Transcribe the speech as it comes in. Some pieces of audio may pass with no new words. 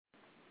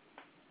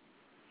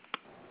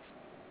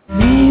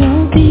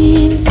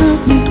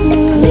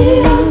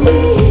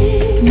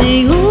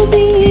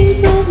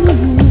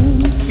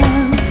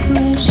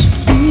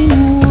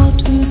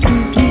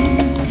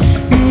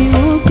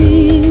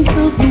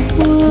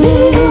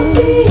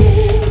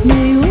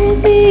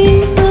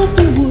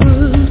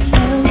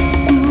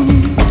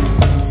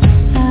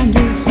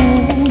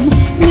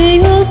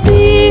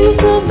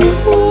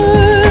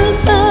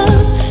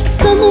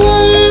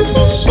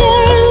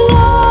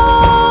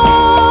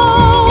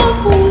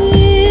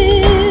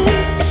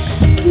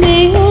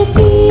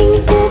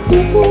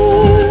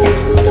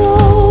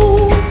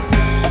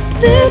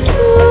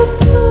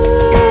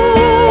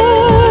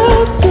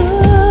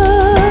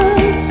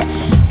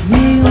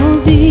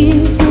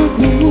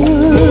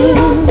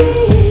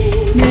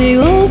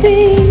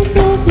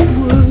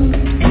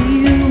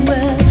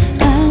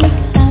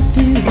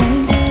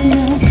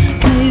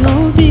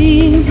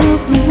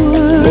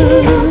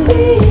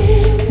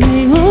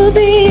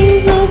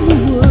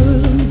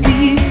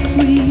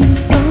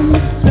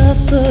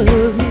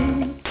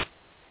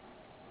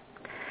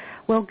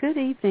Well, good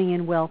evening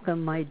and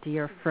welcome, my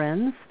dear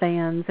friends,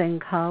 fans, and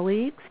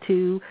colleagues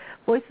to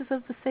Voices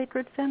of the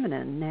Sacred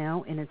Feminine,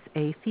 now in its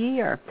 8th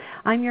year.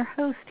 I'm your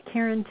host,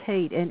 Karen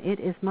Tate, and it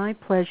is my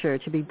pleasure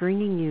to be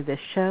bringing you this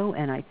show,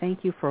 and I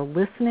thank you for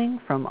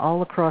listening from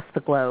all across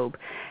the globe.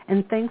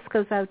 And thanks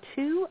goes out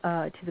to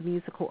the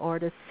musical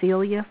artist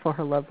Celia for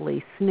her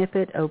lovely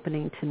snippet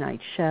opening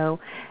tonight's show,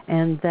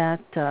 and that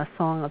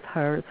song of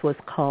hers was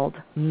called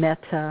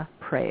Metta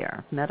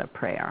Prayer.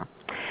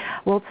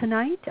 Well,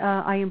 tonight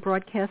I am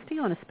broadcasting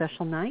on a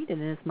special night,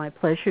 and it is my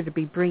pleasure to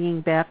be bringing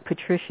back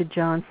Patricia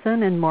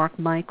Johnson and Mark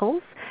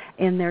Michaels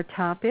in their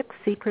topic,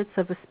 Secrets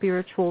of a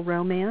Spiritual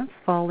Romance,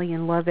 Falling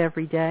in Love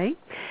Every Day.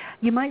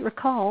 You might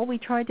recall we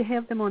tried to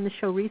have them on the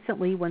show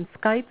recently when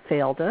Skype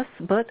failed us,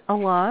 but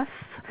alas,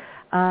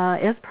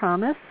 as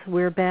promised,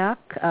 we're back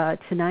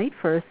tonight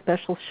for a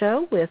special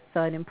show with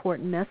an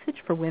important message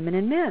for women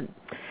and men.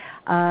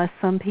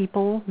 Some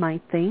people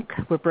might think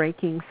we're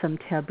breaking some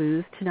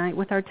taboos tonight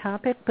with our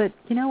topic, but,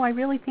 I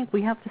really think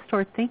we have to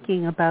start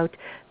thinking about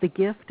the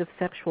gift of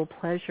sexual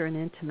pleasure and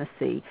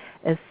intimacy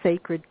as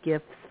sacred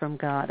gifts from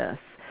Goddess.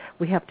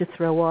 We have to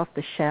throw off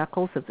the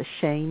shackles of the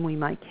shame we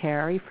might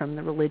carry from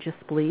the religious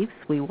beliefs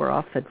we were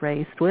often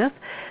raised with,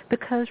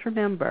 because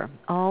remember,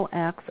 all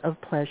acts of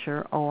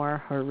pleasure are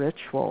her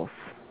rituals.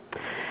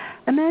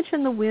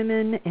 Imagine the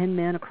women and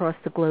men across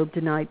the globe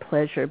denied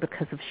pleasure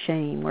because of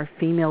shame or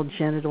female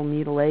genital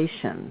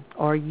mutilation.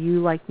 Are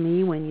you like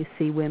me when you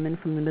see women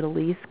from the Middle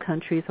East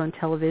countries on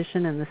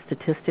television and the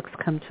statistics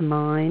come to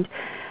mind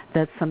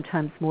that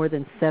sometimes more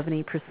than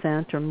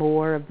 70% or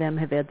more of them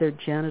have had their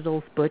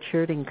genitals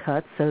butchered and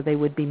cut so they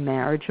would be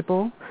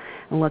marriageable?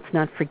 And let's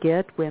not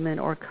forget, women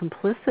are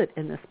complicit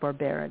in this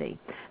barbarity.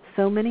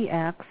 So many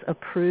acts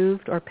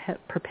approved or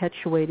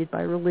perpetuated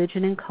by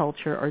religion and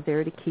culture are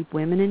there to keep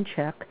women in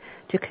check,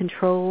 to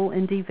control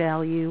and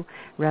devalue,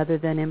 rather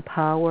than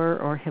empower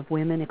or have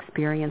women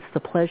experience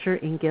the pleasure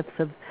and gifts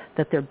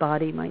that their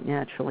body might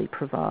naturally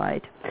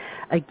provide.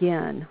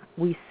 Again,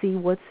 we see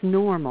what's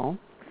normal,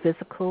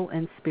 physical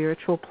and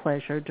spiritual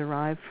pleasure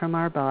derived from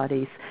our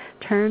bodies,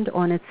 turned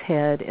on its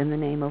head in the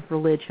name of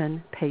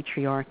religion,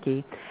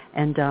 patriarchy,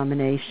 and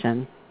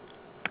domination.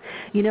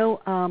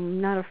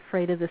 I'm not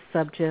afraid of this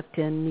subject,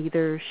 and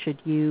neither should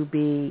you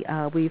be.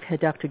 We've had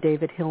Dr.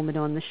 David Hillman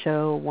on the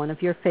show, one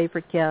of your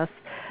favorite guests,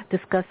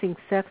 discussing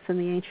sex in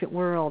the ancient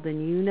world,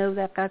 and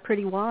that got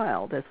pretty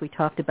wild as we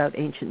talked about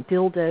ancient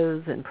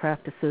dildos and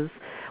practices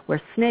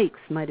where snakes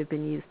might have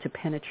been used to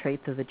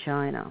penetrate the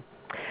vagina.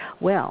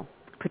 Well,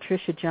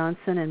 Patricia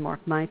Johnson and Mark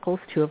Michaels,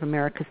 two of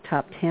America's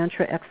top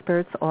Tantra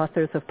experts,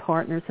 authors of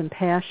Partners in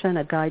Passion,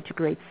 A Guide to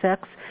Great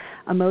Sex,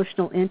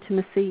 Emotional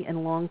Intimacy,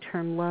 and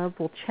Long-Term Love,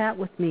 will chat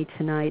with me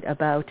tonight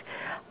about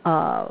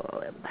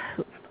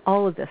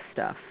all of this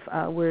stuff.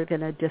 We're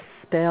going to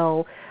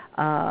dispel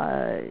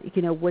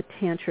what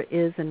Tantra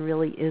is and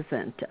really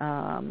isn't.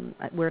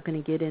 We're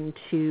going to get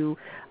into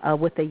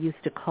what they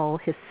used to call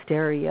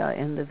hysteria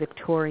in the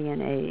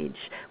Victorian age.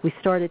 We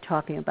started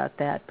talking about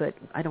that, but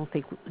I don't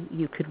think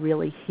you could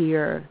really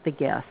hear the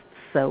guests,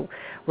 so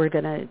we're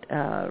going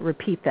to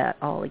repeat that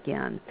all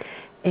again.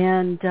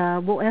 And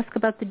we'll ask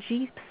about the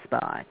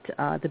G-spot,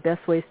 the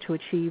best ways to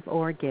achieve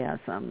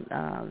orgasm,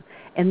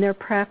 and their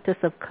practice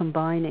of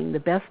combining the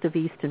best of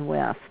East and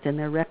West and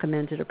their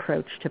recommended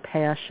approach to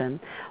passion,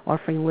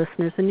 offering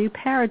listeners a new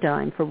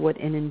paradigm for what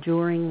an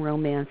enduring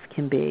romance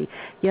can be.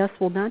 Yes,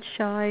 we'll not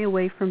shy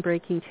away from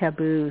breaking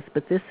taboos,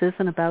 but this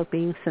isn't about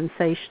being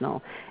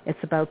sensational. It's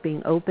about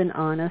being open,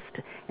 honest,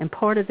 and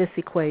part of this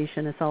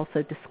equation is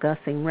also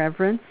discussing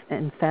reverence,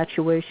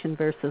 infatuation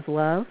versus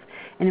love,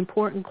 and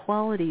important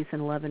qualities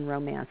in love and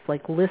romance,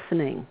 like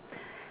listening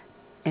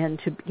and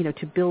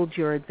to build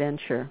your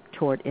adventure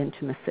toward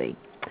intimacy.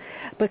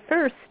 But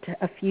first,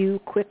 a few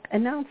quick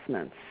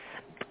announcements.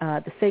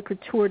 The Sacred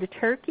Tour to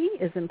Turkey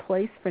is in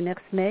place for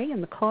next May,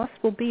 and the cost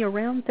will be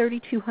around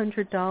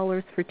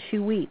 $3,200 for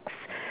 2 weeks,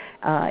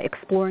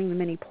 exploring the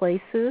many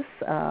places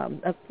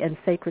and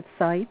sacred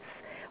sites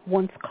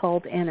once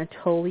called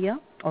Anatolia,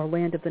 or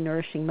Land of the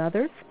Nourishing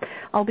Mothers.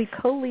 I'll be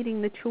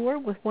co-leading the tour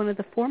with one of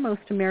the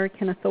foremost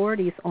American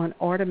authorities on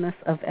Artemis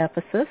of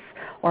Ephesus,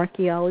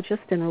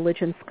 archaeologist and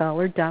religion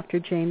scholar Dr.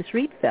 James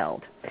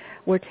Rietveld.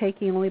 We're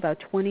taking only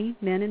about 20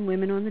 men and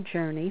women on the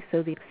journey,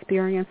 so the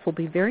experience will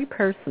be very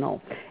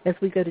personal as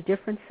we go to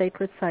different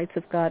sacred sites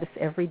of Goddess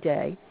every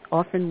day,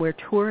 often where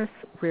tourists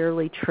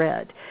rarely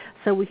tread.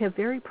 So we have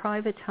very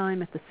private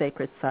time at the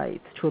sacred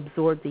sites to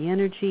absorb the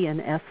energy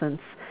and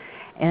essence.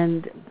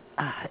 And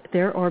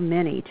there are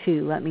many,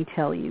 too, let me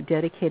tell you,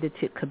 dedicated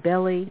to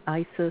Cybele,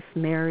 Isis,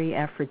 Mary,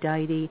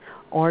 Aphrodite,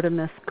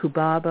 Artemis,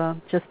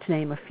 Kubaba, just to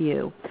name a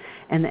few.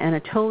 And the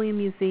Anatolia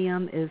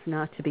Museum is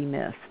not to be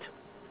missed.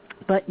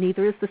 But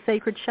neither is the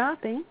sacred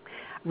shopping.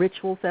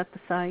 rituals at the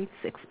sites,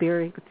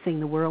 experiencing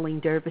the whirling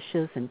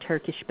dervishes, and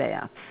Turkish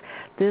baths.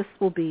 This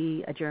will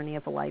be a journey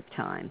of a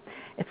lifetime.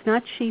 It's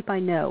not cheap, I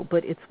know,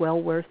 but it's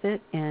well worth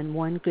it. And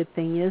one good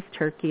thing is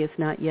Turkey is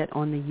not yet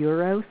on the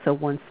euro, so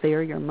once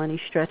there, your money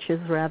stretches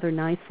rather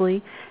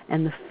nicely.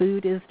 And the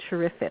food is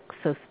terrific,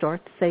 so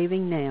start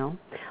saving now.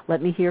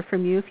 Let me hear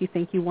from you if you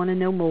think you want to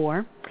know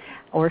more,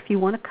 or if you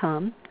want to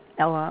come.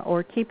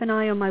 Or keep an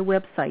eye on my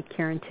website,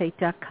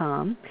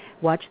 KarenTate.com.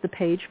 Watch the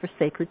page for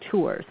Sacred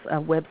Tours. A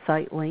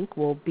website link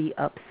will be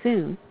up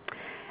soon.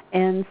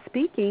 And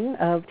speaking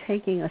of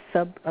taking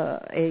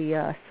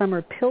a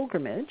summer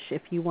pilgrimage,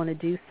 if you want to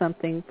do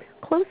something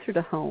closer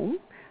to home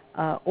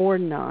or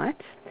not,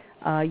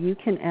 you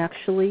can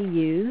actually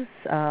use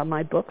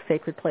my book,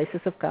 Sacred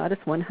Places of Goddess,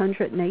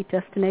 108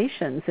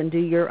 Destinations, and do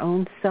your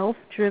own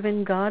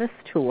self-driven goddess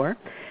tour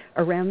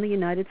around the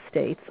United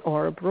States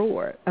or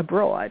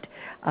abroad.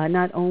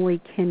 Not only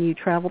can you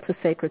travel to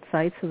sacred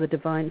sites of the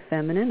Divine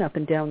Feminine up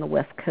and down the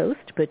West Coast,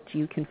 but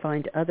you can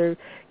find other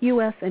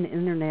U.S. and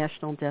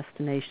international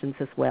destinations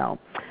as well.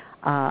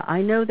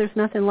 I know there's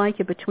nothing like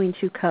it between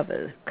two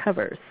covers.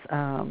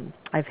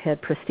 I've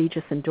had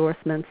prestigious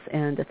endorsements,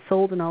 and it's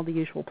sold in all the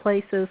usual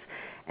places.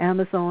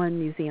 Amazon,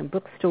 museum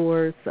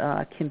bookstores,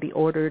 can be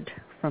ordered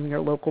from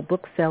your local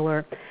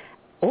bookseller.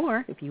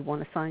 Or if you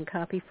want a signed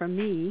copy from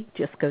me,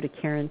 just go to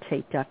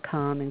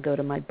KarenTate.com and go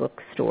to my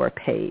bookstore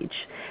page.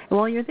 And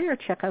while you're there,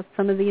 check out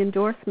some of the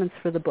endorsements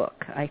for the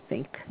book. I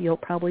think you'll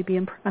probably be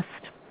impressed.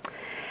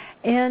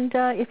 And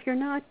if you're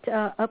not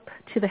up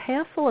to the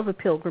hassle of a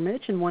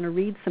pilgrimage and want to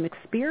read some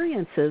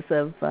experiences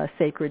of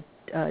sacred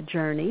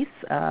journeys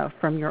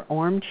from your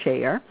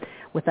armchair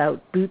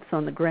without boots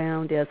on the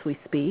ground as we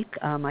speak,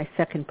 my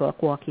second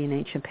book, Walking an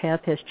Ancient Path,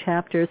 has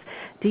chapters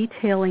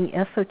detailing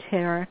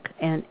esoteric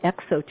and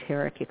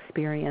exoteric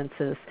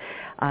experiences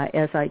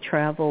as I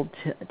traveled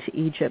to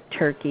Egypt,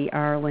 Turkey,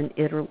 Ireland,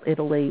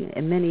 Italy,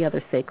 and many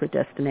other sacred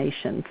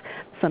destinations,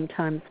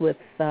 sometimes with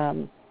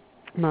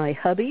my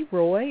hubby,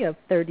 Roy, of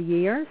 30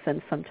 years,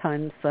 and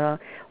sometimes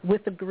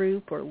with a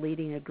group or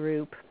leading a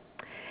group.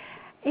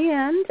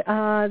 And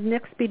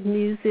next big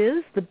news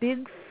is the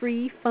big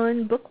free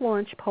fun book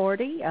launch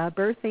party,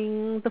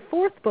 birthing the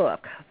fourth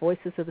book,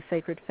 Voices of the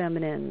Sacred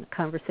Feminine,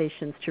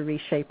 Conversations to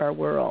Reshape Our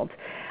World,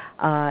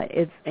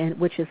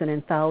 which is an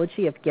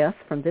anthology of guests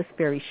from this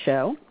very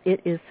show. It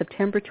is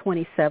September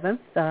 27th.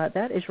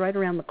 That is right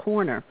around the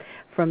corner,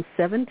 from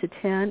 7 to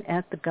 10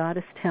 at the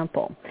Goddess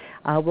Temple.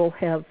 We'll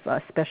have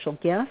special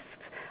guests,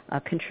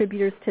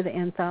 contributors to the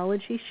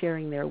anthology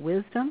sharing their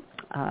wisdom.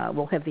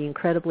 We'll have the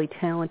incredibly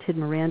talented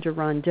Miranda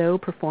Rondeau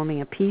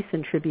performing a piece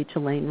in tribute to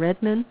Lane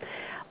Redmond.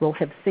 We'll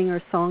have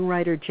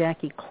singer-songwriter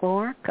Jackie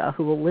Clark,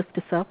 who will lift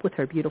us up with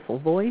her beautiful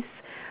voice.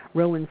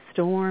 Rowan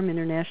Storm,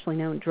 internationally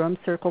known drum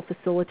circle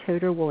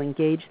facilitator, will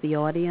engage the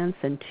audience,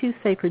 and two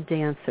sacred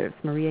dancers,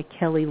 Maria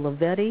Kelly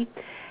Lavetti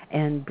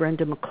and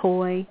Brenda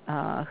McCoy,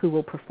 who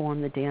will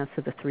perform the Dance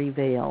of the Three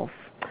Veils.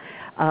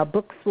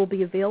 Books will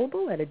be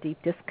available at a deep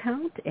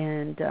discount,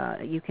 and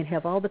you can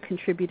have all the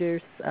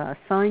contributors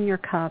sign your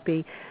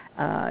copy,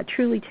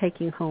 truly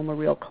taking home a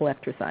real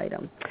collector's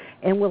item.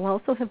 And we'll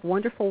also have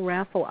wonderful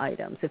raffle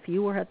items. If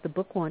you were at the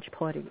book launch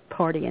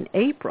party in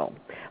April,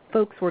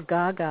 folks were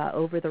gaga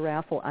over the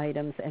raffle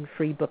items and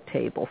free book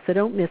tables, so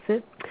don't miss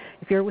it.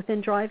 If you're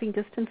within driving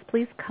distance,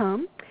 please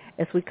come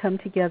as we come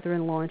together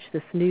and launch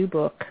this new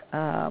book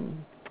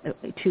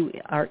to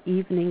our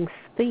evening's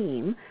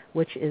theme,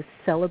 which is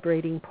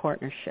Celebrating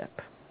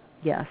Partnership.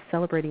 Yes,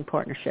 Celebrating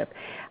Partnership.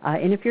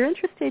 And if you're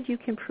interested, you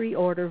can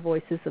pre-order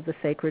Voices of the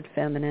Sacred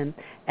Feminine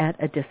at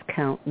a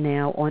discount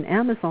now on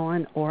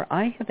Amazon, or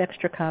I have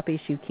extra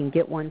copies. You can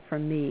get one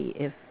from me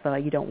if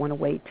you don't want to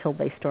wait till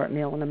they start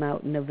mailing them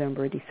out in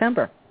November or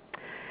December.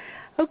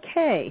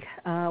 Okay,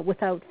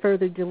 without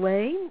further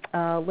delay,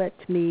 let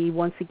me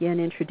once again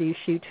introduce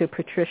you to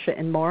Patricia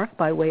and Mark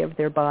by way of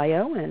their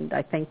bio, and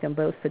I thank them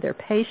both for their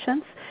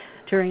patience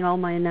during all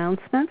my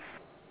announcements.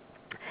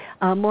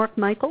 Mark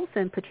Michaels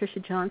and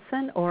Patricia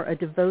Johnson are a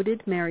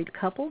devoted married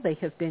couple. They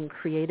have been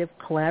creative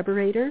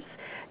collaborators,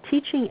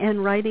 teaching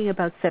and writing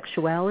about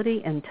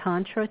sexuality and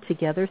Tantra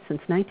together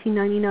since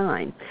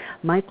 1999.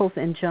 Michaels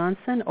and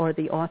Johnson are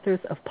the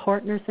authors of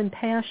Partners in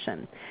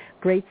Passion,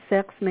 Great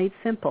Sex Made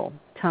Simple,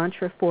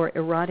 Tantra for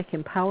Erotic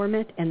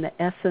Empowerment, and the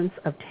Essence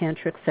of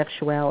Tantric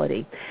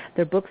Sexuality.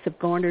 Their books have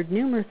garnered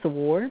numerous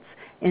awards,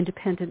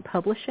 independent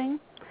publishing,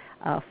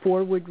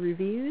 Forward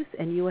Reviews,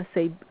 and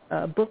USA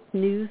Book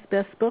News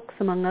Best Books,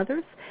 among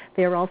others.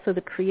 They are also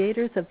the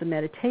creators of the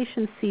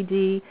meditation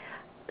CD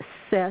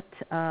set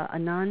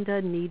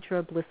Ananda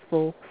Nidra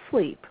Blissful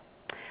Sleep.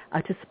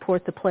 To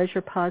support the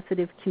pleasure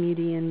positive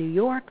community in New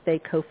York, they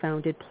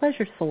co-founded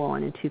Pleasure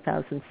Salon in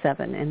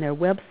 2007, and their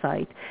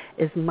website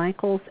is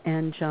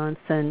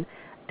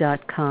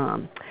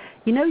michaelsandjohnson.com.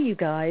 You know, you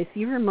guys,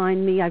 you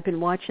remind me, I've been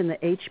watching the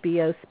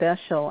HBO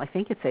special, I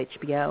think it's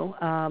HBO,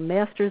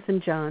 Masters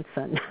and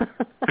Johnson.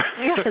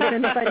 Has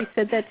anybody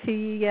said that to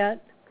you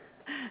yet?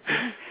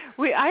 I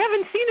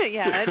haven't seen it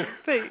yet.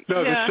 But,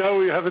 no, yeah. The show,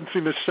 we haven't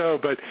seen the show,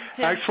 but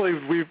actually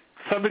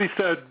somebody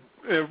said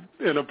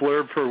in a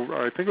blurb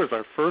for, I think it was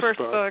our first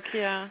book.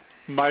 Yeah.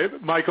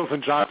 Michaels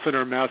and Johnson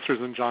are Masters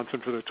and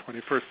Johnson for the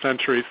 21st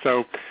century.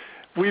 So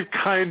we've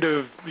kind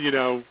of,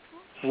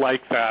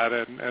 like that,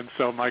 and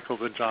so Michaels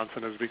and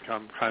Johnson has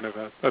become kind of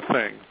a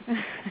thing.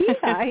 Yeah,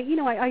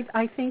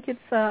 I think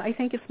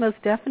it's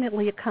most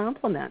definitely a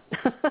compliment.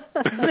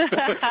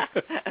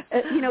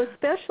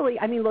 Especially,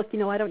 look,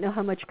 I don't know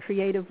how much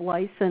creative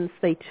license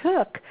they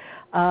took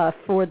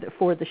for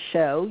the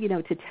show,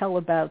 to tell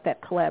about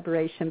that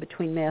collaboration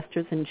between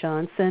Masters and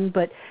Johnson,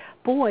 but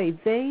boy,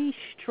 they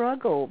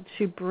struggled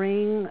to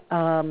bring,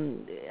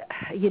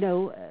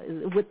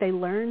 what they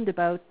learned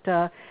about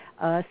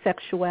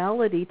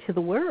sexuality to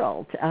the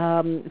world.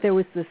 There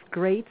was this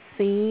great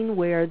scene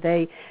where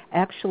they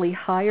actually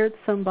hired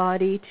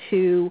somebody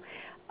to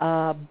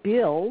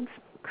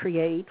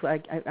create,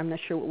 I'm not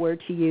sure what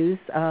word to use,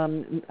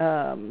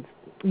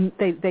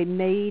 they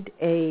made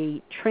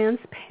a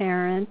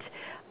transparent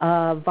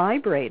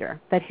vibrator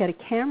that had a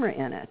camera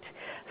in it,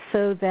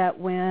 so that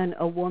when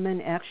a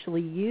woman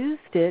actually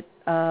used it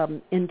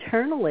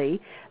internally,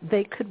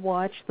 they could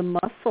watch the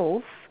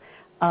muscles,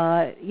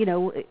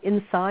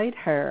 inside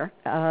her,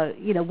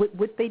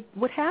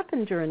 what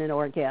happened during an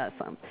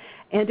orgasm.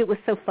 And it was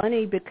so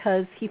funny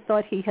because he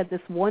thought he had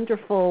this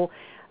wonderful,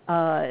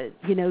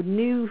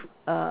 new,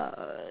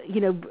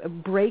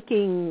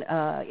 breaking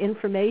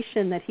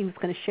information that he was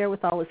going to share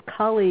with all his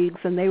colleagues,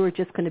 and they were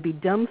just going to be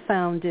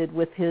dumbfounded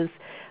with his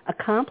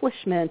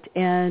accomplishment.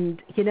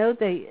 And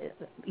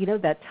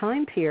that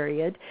time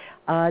period,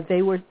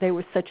 they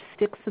were such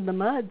sticks in the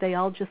mud. They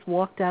all just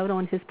walked out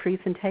on his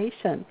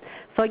presentation.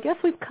 So I guess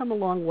we've come a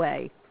long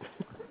way.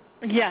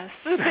 Yes,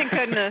 thank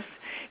goodness.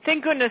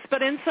 Thank goodness.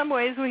 But in some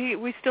ways,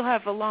 we still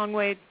have a long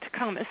way to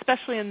come,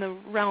 especially in the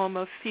realm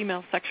of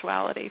female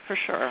sexuality, for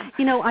sure.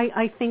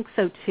 I think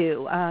so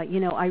too.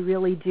 I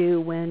really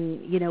do.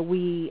 When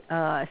we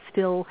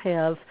still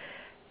have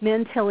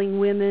men telling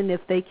women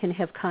if they can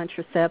have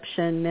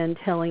contraception, men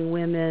telling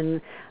women,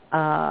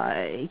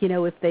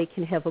 if they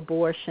can have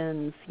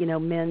abortions,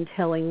 men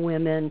telling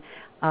women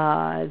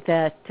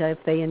that if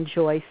they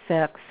enjoy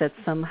sex, that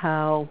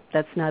somehow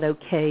that's not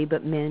okay,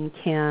 but men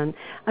can.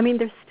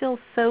 There's still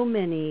so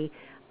many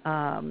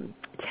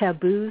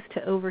taboos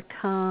to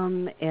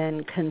overcome,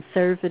 and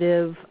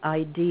conservative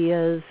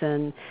ideas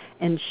and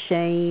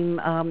shame.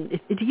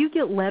 Do you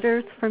get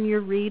letters from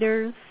your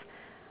readers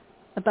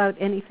about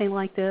anything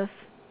like this?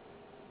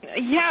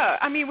 Yeah,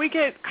 we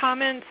get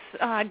comments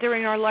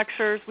during our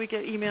lectures. We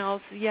get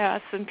emails,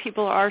 yes, and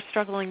people are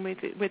struggling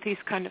with these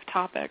kind of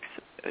topics,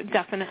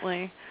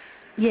 definitely.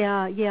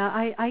 Yeah,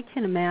 I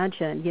can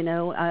imagine.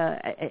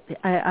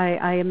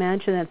 I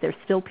imagine that there's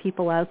still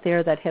people out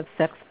there that have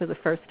sex for the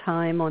first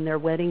time on their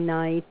wedding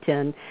night,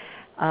 and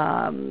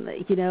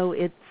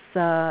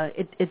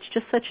it's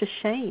just such a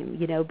shame,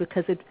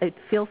 because it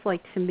feels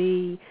like to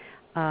me,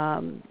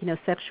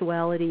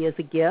 sexuality is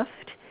a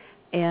gift,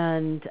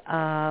 and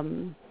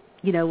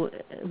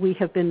we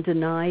have been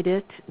denied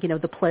it,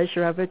 the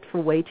pleasure of it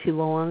for way too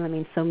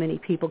long. So many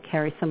people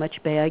carry so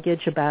much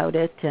baggage about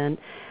it, and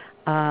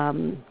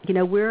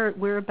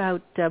we're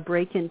about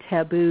breaking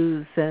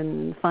taboos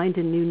and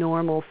finding new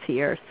normals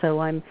here. So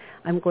I'm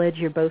glad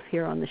you're both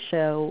here on the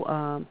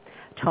show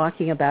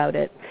talking about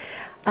it.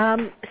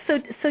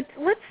 So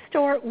let's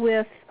start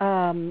with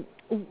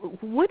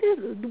what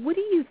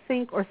do you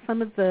think are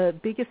some of the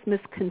biggest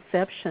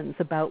misconceptions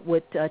about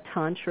what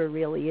Tantra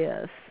really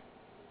is?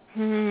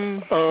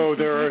 Oh,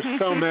 there are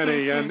so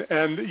many, and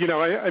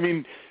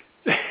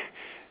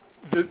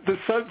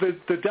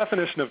the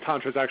definition of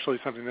Tantra is actually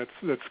something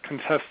that's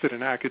contested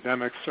in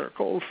academic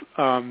circles,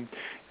 and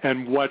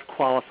what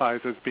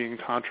qualifies as being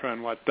Tantra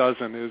and what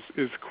doesn't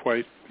is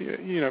quite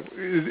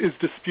is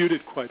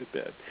disputed quite a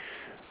bit.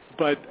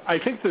 But I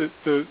think the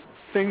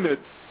thing that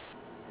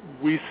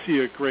we see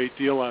a great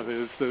deal of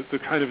is the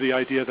kind of the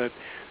idea that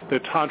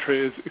Tantra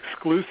is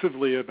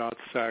exclusively about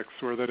sex,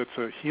 or that it's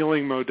a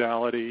healing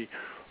modality,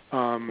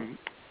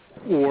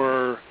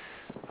 or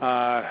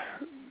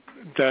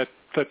that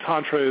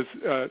Tantra is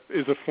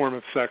a form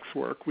of sex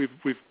work.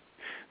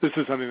 This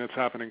is something that's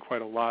happening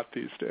quite a lot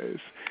these days.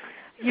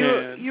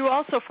 You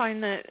also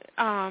find that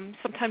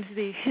sometimes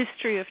the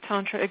history of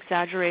Tantra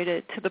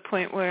exaggerated to the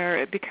point where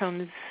it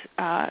becomes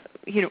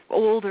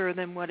older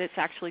than what it's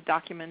actually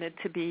documented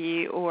to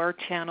be, or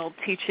channeled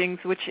teachings,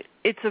 which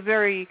it's a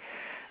very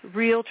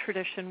real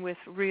tradition with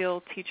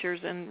real teachers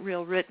and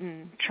real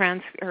written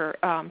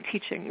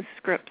teaching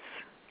scripts.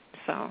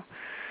 So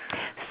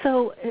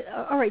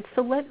all right.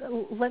 So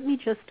let me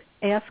just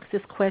ask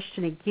this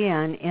question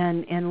again,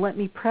 and let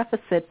me preface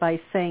it by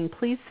saying,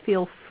 please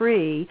feel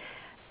free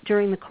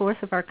during the course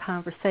of our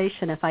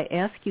conversation, if I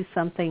ask you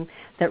something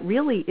that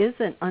really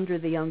isn't under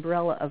the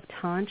umbrella of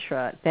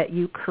Tantra, that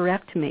you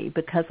correct me,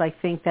 because I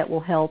think that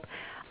will help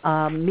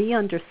me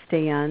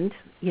understand,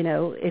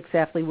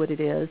 exactly what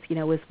it is,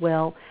 as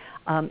well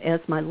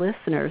as my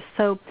listeners.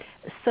 So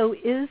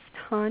is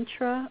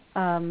Tantra,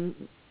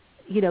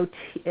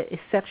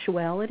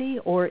 sexuality,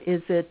 or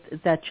is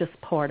it that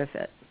just part of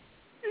it?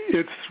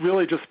 It's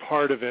really just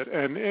part of it,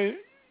 and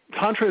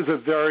Tantra is a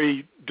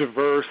very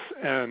diverse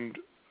and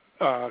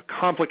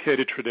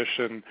complicated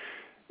tradition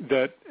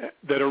that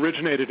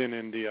originated in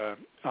India.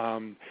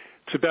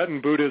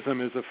 Tibetan Buddhism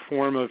is a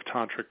form of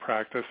tantric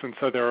practice, and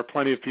so there are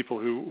plenty of people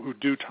who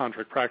do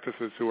tantric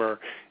practices who are,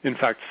 in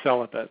fact,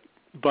 celibate.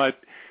 But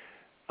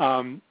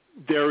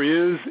there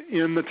is,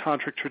 in the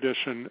tantric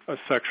tradition, a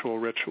sexual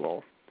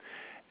ritual.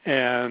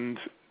 And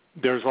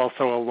there's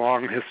also a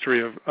long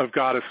history of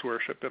goddess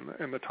worship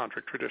in the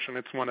tantric tradition.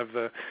 It's one of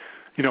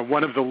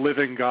the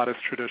living goddess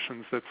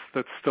traditions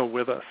that's still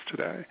with us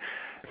today.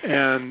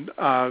 And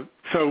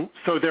so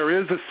there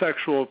is a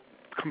sexual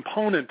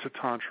component to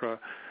Tantra,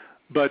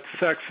 but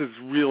sex is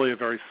really a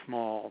very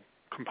small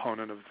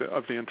component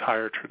of the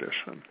entire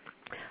tradition.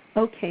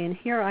 Okay, and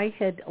here I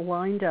had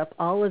lined up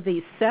all of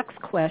these sex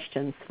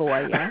questions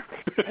for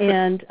you,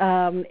 and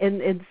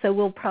so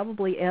we'll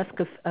probably ask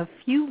a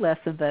few less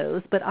of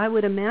those. But I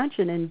would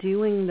imagine in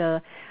doing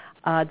the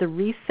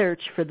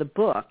research for the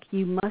book,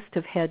 you must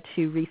have had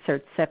to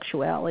research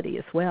sexuality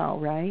as well,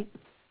 right?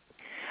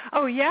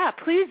 Oh yeah,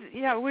 please.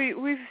 Yeah,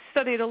 we've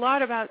studied a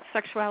lot about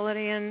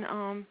sexuality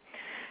and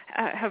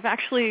have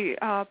actually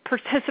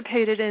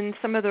participated in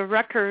some of the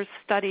Rutgers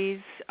studies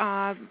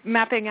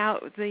mapping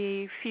out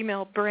the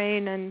female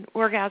brain and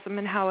orgasm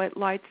and how it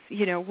lights,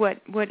 what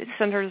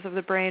centers of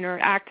the brain are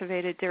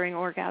activated during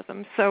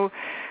orgasm. So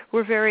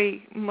we're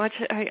very much,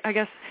 I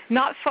guess,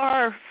 not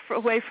far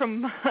away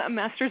from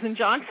Masters and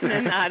Johnson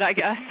in that, I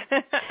guess.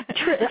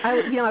 True.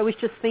 I was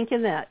just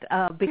thinking that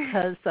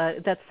because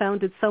that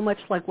sounded so much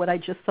like what I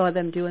just saw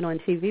them doing on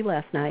TV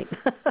last night.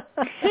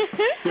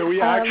 Yeah,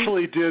 we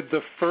actually did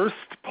the first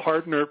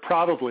partner,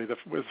 probably the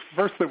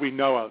first that we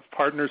know of,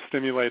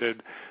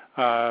 partner-stimulated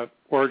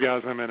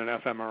orgasm in an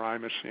fMRI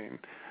machine.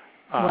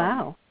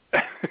 Wow.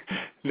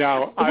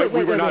 Now,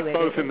 we were not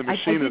both in the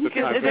machine at the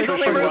time. There's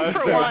only room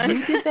for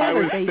one. I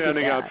was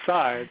standing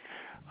outside.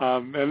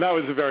 And that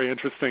was a very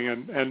interesting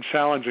and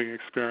challenging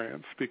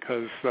experience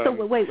because... So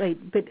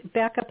wait, but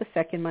back up a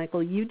second,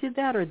 Michael. You did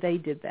that or they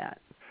did that?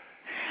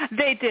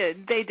 They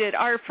did.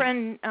 Our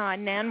friend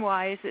Nan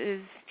Wise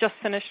is just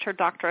finished her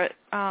doctorate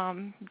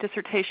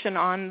dissertation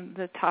on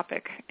the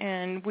topic,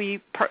 and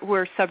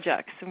we're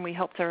subjects, and we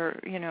helped her,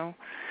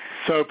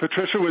 So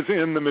Patricia was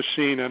in the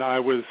machine, and I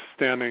was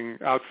standing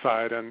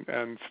outside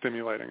and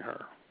stimulating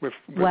her with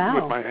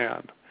my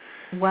hand.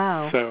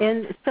 Wow.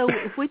 And so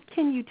what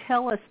can you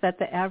tell us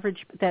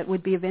that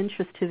would be of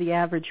interest to the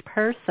average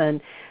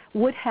person?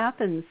 What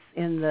happens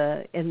in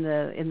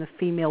the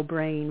female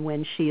brain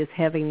when she is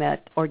having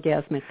that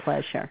orgasmic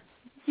pleasure?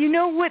 You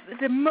know what,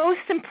 the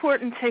most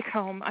important take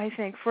home, I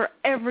think, for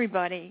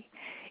everybody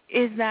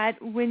is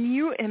that when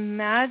you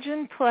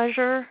imagine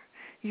pleasure,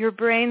 your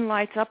brain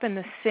lights up in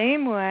the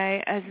same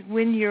way as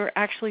when you're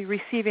actually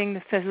receiving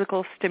the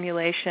physical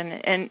stimulation.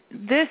 And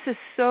this is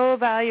so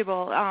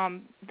valuable.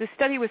 The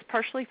study was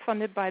partially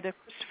funded by the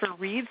Christopher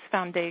Reeves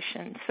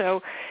Foundation.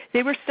 So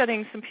they were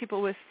studying some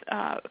people with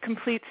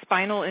complete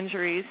spinal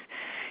injuries,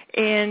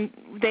 and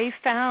they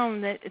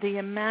found that the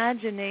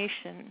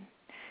imagination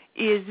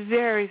is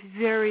very,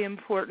 very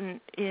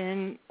important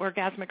in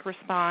orgasmic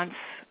response,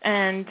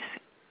 and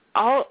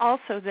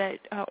also that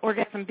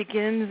orgasm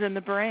begins in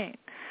the brain.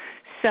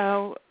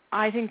 So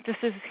I think this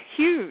is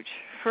huge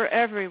for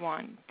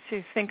everyone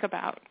to think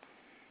about.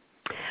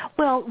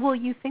 Well,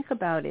 you think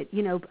about it.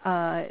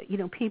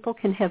 People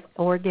can have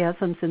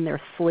orgasms in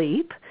their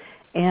sleep,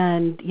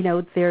 and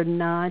they're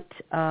not.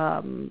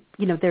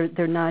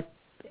 They're not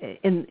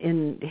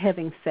in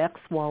having sex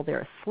while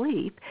they're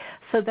asleep.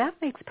 So that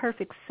makes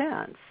perfect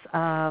sense.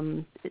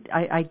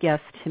 I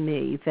guess to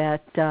me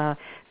that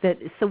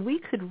so we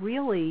could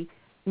really.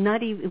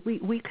 Not even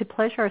we could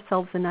pleasure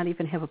ourselves and not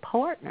even have a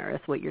partner, is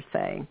what you're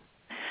saying.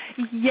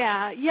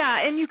 Yeah,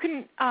 and you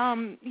can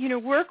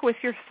work with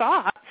your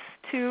thoughts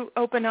to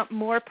open up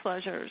more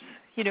pleasures,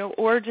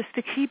 or just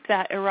to keep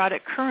that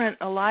erotic current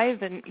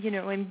alive and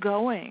and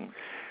going.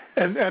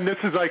 And this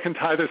is, I can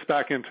tie this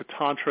back into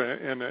Tantra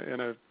in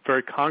a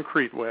very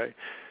concrete way.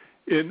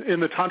 In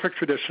the Tantric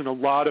tradition, a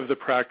lot of the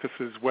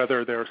practices,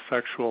 whether they're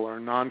sexual or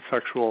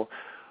non-sexual,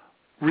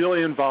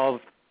 really involve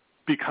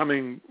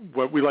becoming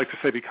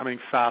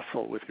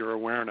facile with your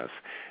awareness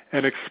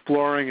and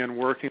exploring and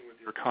working with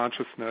your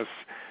consciousness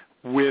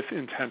with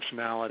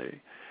intentionality.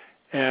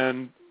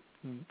 And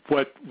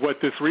what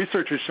this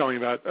research is showing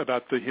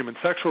about the human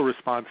sexual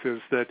response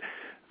is that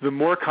the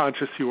more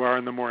conscious you are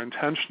and the more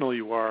intentional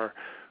you are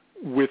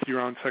with your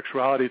own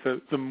sexuality,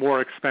 the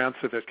more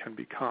expansive it can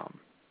become.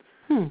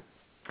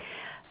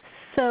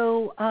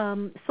 So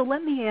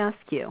let me ask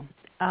you,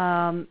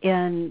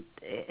 and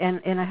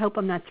I hope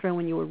I'm not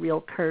throwing you a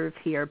real curve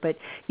here, but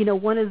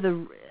one of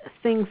the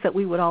things that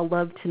we would all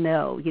love to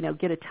know,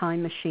 get a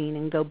time machine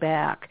and go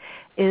back,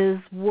 is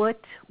what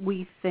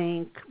we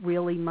think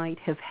really might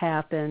have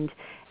happened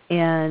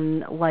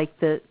in like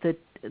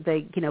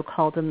they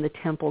called them the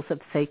temples of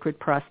sacred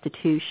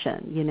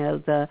prostitution,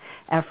 the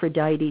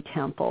Aphrodite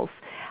temples.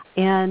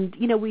 And,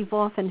 we've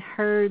often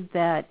heard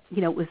that,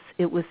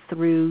 it was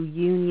through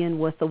union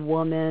with a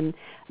woman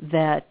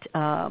that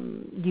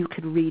you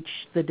could reach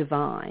the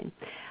divine.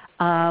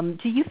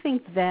 Do you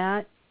think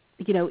that,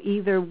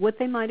 either what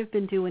they might have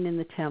been doing in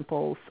the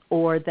temples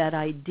or that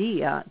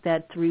idea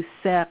that through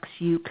sex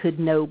you could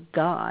know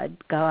God,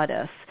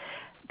 goddess,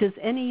 does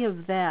any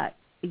of that,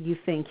 you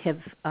think, have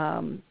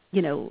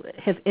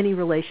any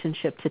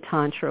relationship to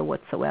Tantra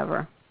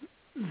whatsoever?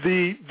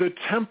 The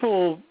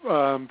temple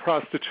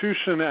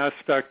prostitution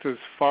aspect, as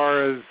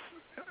far as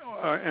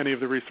any of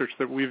the research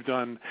that we've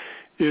done,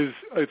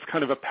 it's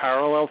kind of a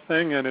parallel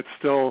thing, and it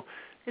still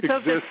exists. It's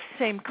of the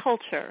same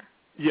culture.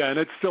 Yeah, and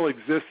it still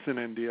exists in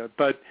India.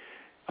 But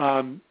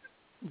as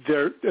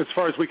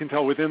far as we can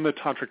tell, within the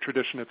tantric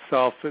tradition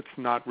itself, it's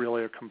not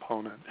really a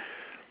component.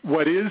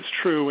 What is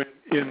true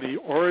in the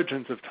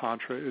origins of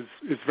Tantra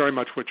is very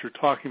much what you're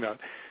talking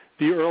about.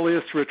 The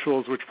earliest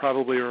rituals, which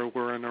probably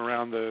were in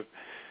around the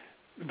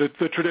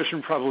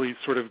tradition probably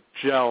sort of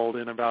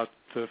gelled in about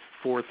the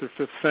 4th or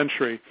 5th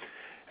century.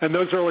 And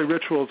those early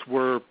rituals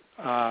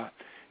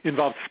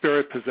involved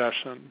spirit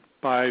possession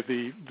by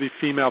the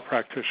female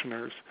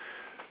practitioners,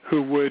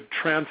 who would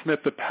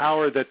transmit the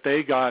power that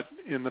they got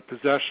in the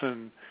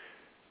possession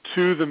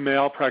to the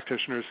male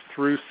practitioners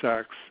through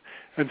sex.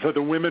 And so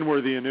the women were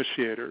the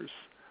initiators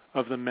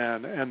of the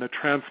men and the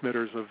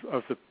transmitters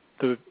of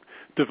the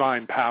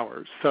divine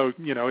powers. So,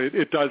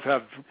 it does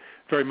have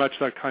very much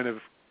that kind of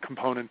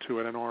component to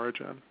it in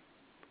origin.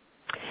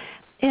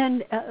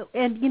 And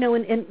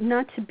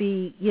not to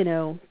be,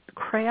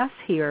 crass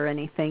here or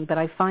anything, but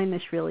I find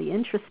this really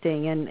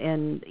interesting,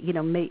 and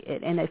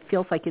it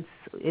feels like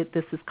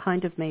this is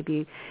kind of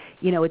maybe,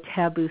 a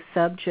taboo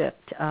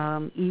subject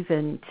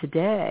even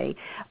today.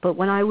 But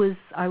when I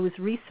was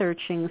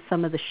researching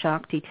some of the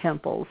Shakti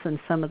temples and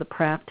some of the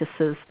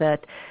practices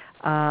that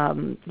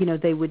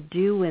they would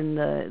do in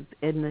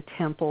the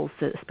temples,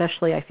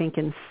 especially I think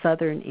in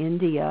southern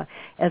India,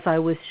 as I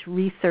was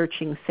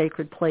researching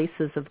sacred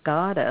places of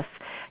goddess,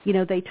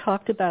 they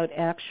talked about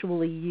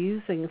actually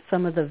using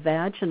some of the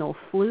vaginal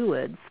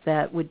fluids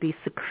that would be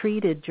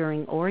secreted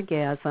during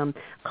orgasm,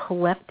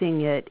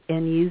 collecting it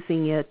and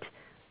using it,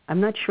 I'm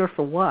not sure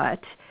for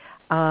what.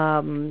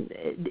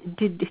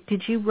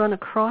 Did you run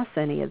across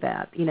any of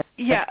that?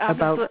 Yeah,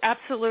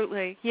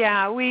 absolutely.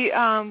 Yeah, we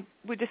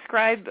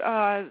describe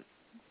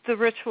the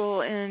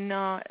ritual in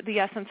The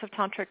Essence of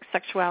Tantric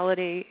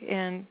Sexuality,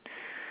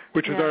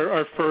 which is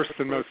our first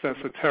and most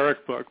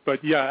esoteric book.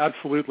 But yeah,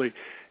 absolutely.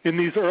 In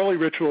these early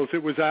rituals,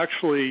 it was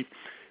actually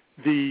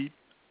it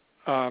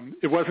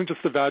wasn't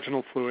just the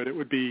vaginal fluid. It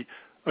would be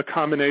a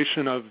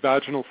combination of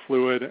vaginal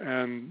fluid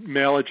and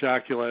male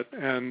ejaculate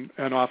and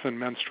often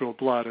menstrual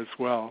blood as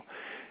well.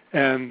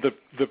 And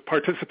the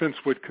participants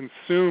would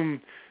consume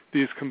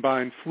these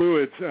combined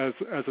fluids as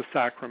a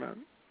sacrament.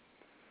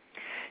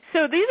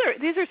 So these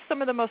are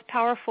some of the most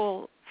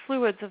powerful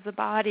fluids of the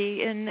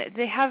body, and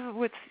they have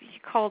what's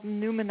called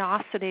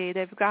numinosity.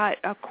 They've got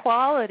a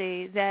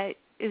quality that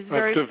is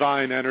very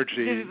divine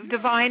energy.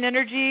 Divine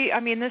energy. I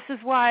mean, this is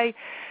why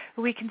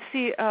we can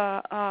see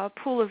a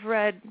pool of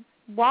red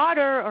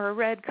water or a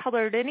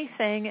red-colored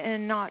anything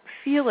and not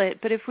feel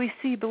it. But if we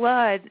see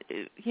blood,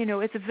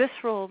 it's a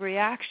visceral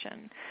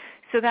reaction.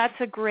 So that's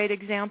a great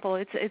example.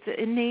 It's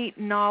innate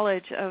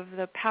knowledge of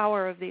the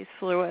power of these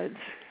fluids.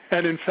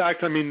 And in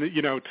fact, I mean,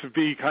 to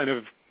be kind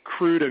of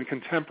crude and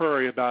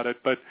contemporary about it,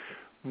 but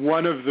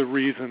one of the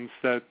reasons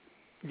that,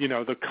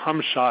 the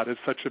cum shot is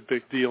such a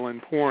big deal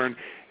in porn,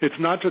 it's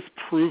not just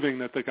proving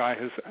that the guy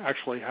has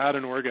actually had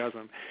an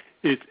orgasm.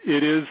 It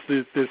is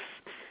this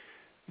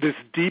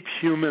deep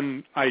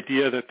human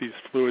idea that these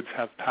fluids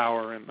have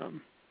power in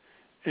them.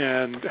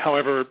 And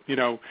however,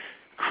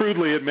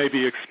 crudely it may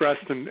be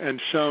expressed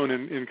and shown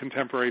in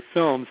contemporary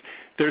films,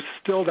 there's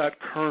still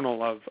that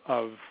kernel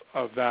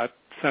of that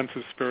sense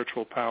of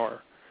spiritual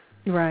power.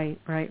 Right.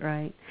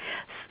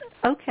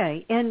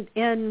 Okay, and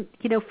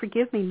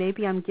forgive me,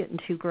 maybe I'm getting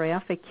too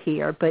graphic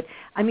here, but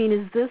I mean,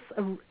 is this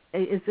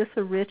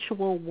a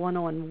ritual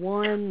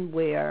one-on-one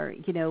where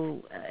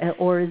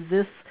or is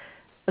this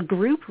a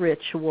group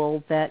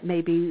ritual that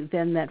maybe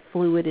then that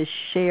fluid is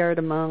shared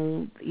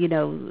among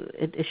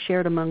is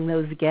shared among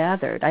those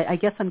gathered? I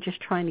guess I'm just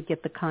trying to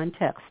get the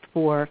context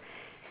for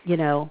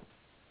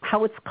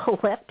how it's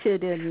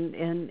collected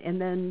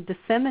and then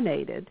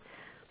disseminated.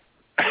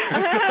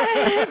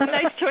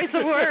 Nice choice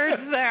of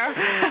words there.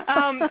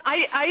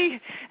 I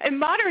in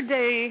modern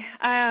day,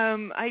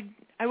 I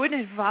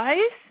wouldn't advise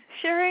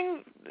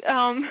sharing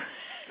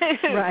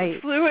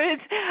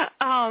fluids.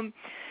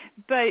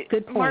 But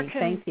good point.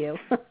 Thank you.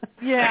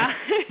 Yeah.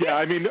 Yeah.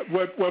 I mean,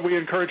 what we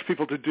encourage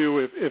people to do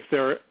if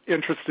they're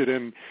interested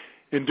in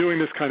doing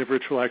this kind of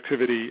ritual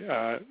activity,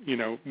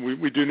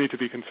 we do need to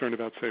be concerned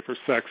about safer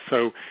sex.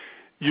 So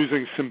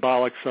using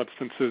symbolic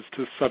substances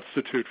to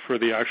substitute for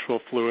the actual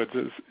fluids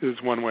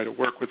is one way to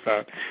work with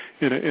that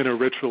in a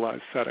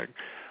ritualized setting.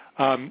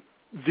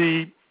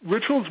 The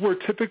rituals were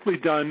typically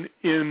done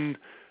in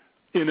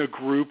a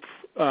group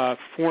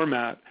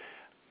format.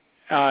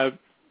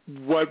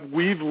 What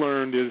we've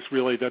learned is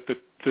really that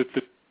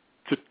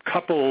the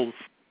couples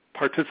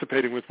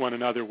participating with one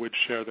another would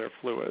share their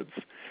fluids.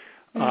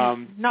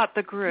 Not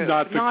the group.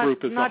 Not the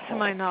group as a whole. Not to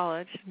my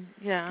knowledge.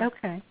 Yeah.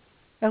 Okay.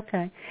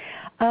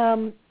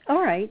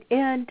 All right.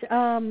 And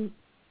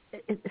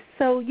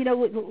so,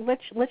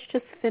 let's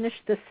just finish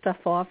this stuff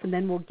off, and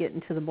then we'll get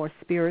into the more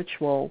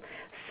spiritual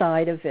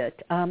side of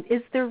it.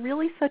 Is there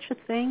really such a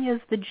thing as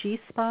the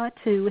G-spot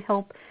to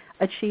help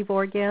achieve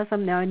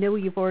orgasm? Now, I know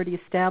you've already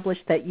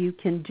established that you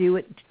can do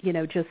it,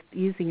 just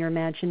using your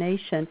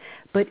imagination,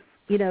 but,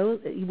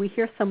 we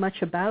hear so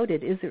much about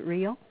it. Is it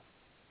real?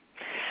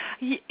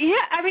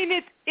 Yeah, I mean,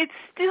 it's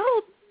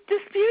still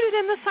disputed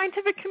in the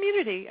scientific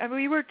community. I mean,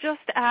 we were just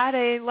at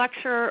a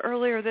lecture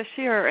earlier this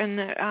year,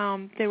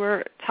 and they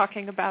were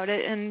talking about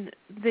it, and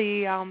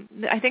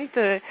I think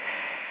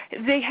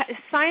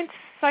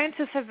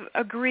scientists have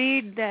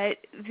agreed that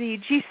the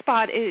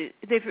G-spot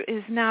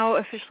is now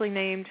officially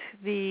named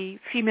the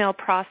female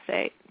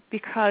prostate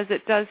because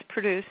it does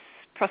produce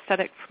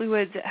prostatic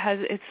fluids.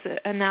 It's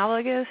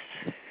analogous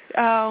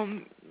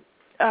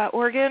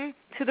organ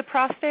to the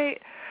prostate,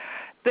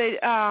 but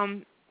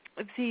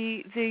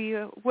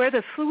the where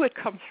the fluid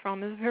comes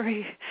from is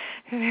very,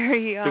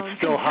 very it's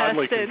still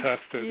hotly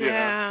contested.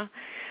 Yeah.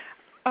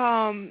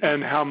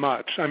 And how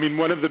much? I mean,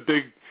 one of the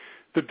big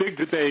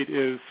debate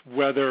is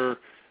whether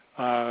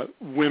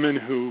women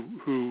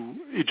who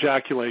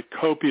ejaculate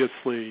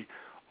copiously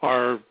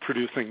are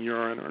producing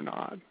urine or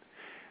not,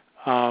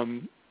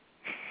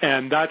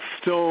 and that's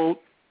still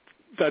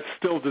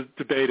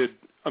debated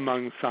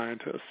among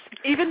scientists.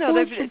 Even though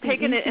they've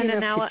taken it and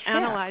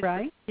analyzed,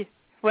 right?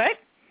 What?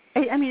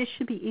 I mean, it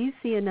should be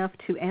easy enough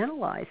to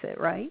analyze it,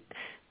 right?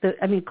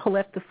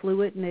 Collect the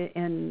fluid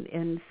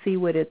and see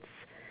what it's,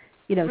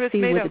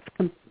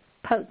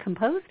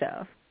 composed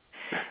of.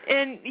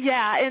 And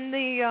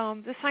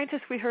the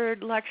scientist we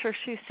heard lecture,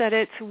 she said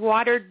it's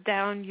watered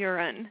down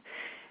urine,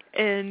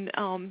 and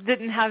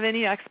didn't have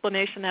any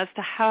explanation as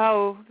to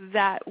how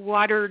that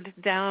watered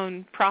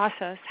down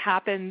process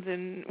happens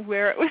and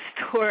where it was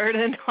stored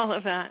and all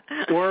of that.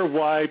 Or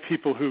why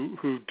people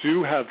who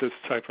do have this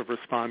type of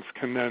response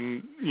can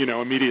then,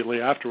 immediately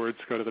afterwards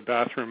go to the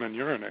bathroom and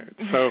urinate.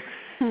 So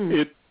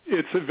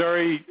it's a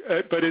very,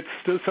 but it's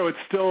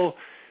still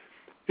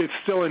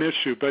an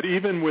issue. But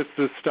even with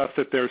the stuff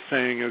that they're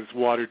saying is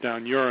watered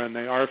down urine,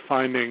 they are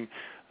finding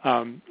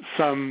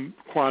some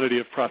quantity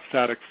of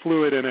prostatic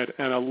fluid in it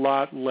and a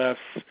lot less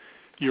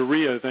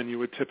urea than you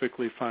would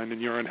typically find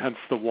in urine, hence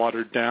the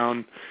watered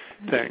down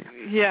thing.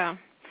 Yeah.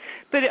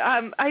 But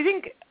I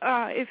think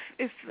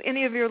if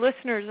any of your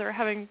listeners are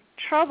having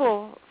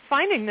trouble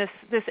finding this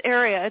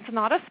area, it's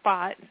not a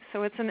spot,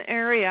 so it's an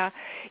area.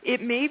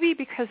 It may be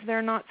because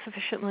they're not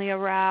sufficiently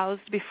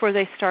aroused before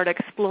they start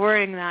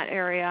exploring that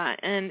area.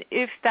 And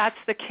if that's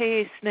the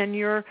case, then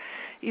you're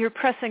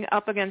pressing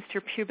up against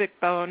your pubic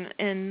bone,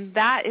 and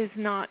that is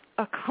not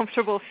a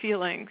comfortable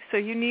feeling. So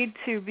you need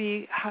to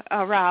be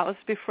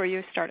aroused before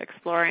you start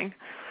exploring.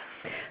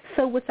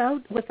 So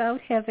without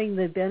having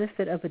the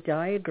benefit of a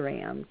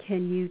diagram,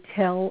 can you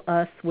tell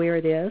us where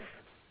it is?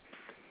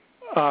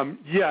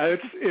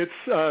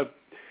 It's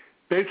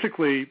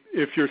basically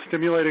if you're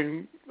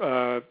stimulating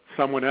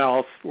someone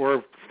else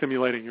or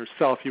stimulating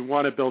yourself, you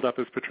want to build up,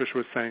 as Patricia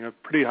was saying, a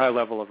pretty high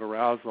level of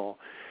arousal.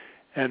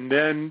 And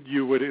then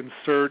you would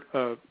insert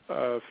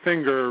a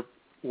finger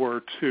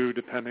or two,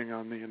 depending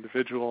on the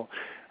individual,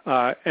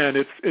 and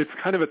it's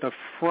kind of at the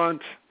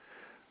front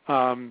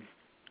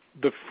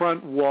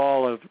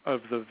wall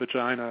of the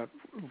vagina,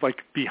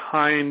 like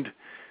behind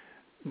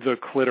the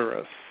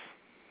clitoris.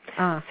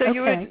 So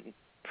you would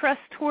press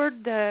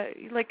toward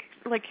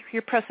like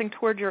you're pressing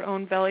toward your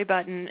own belly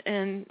button,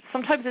 and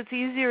sometimes it's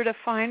easier to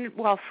find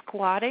while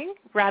squatting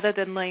rather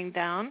than laying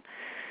down.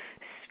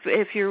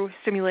 If you're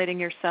stimulating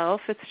yourself,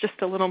 it's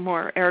just a little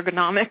more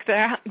ergonomic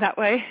that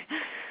way.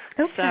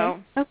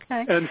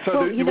 Okay. And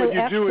so what you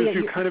do is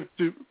you kind of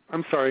do.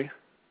 I'm sorry.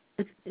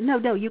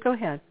 No, you go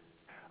ahead.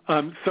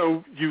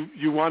 So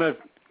you want to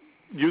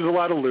use a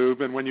lot of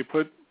lube, and when you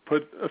put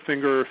a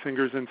finger or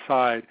fingers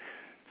inside,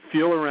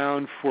 feel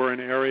around for an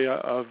area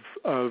of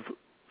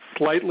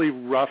slightly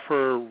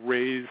rougher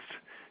raised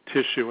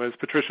tissue. As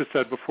Patricia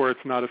said before,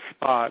 it's not a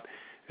spot;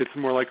 it's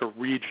more like a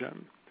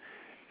region.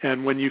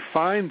 And when you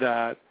find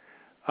that,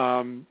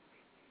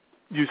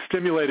 you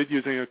stimulate it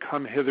using a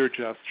come hither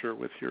gesture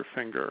with your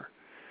finger.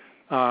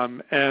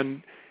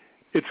 And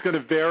it's going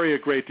to vary a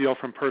great deal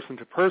from person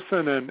to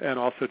person, and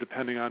also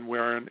depending on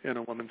where in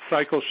a woman's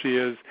cycle she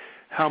is,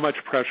 how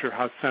much pressure,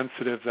 how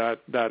sensitive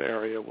that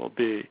area will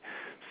be.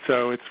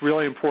 So it's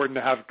really important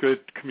to have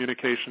good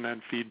communication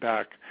and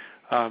feedback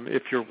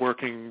if you're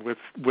working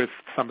with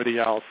somebody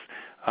else,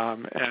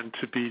 and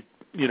to be,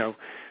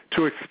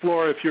 to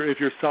explore, if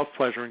you're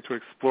self-pleasuring, to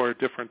explore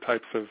different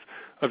types of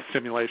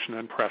stimulation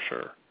and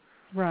pressure.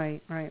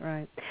 Right.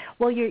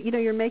 Well,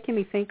 you're making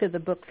me think of the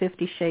book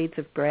 50 Shades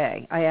of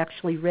Grey. I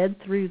actually read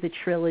through the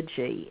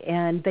trilogy,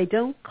 and they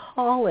don't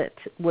call it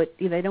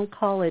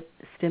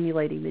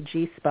stimulating the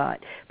G-spot,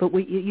 but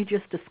what you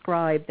just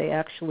described, they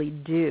actually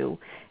do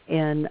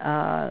in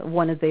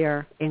one of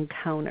their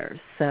encounters.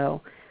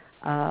 So.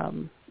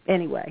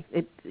 Anyway,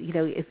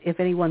 if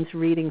anyone's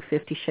reading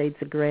 50 Shades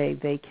of Grey,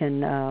 they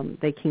can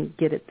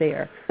get it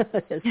there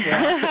as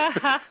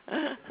well.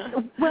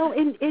 Well,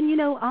 and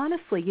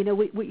honestly,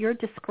 what you're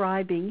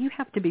describing, you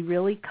have to be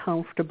really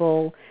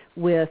comfortable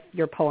with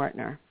your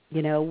partner,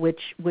 which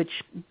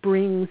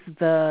brings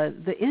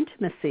the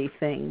intimacy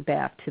thing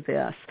back to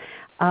this.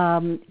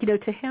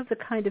 To have the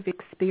kind of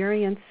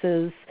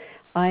experiences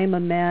I'm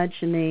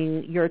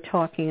imagining you're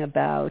talking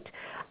about,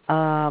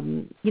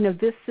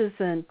 this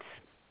isn't.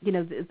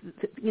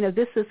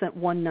 This isn't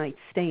one night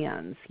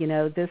stands.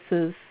 This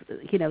is,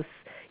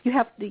 you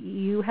have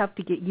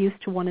to get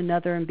used to one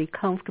another and be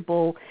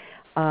comfortable.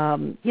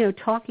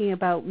 Talking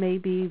about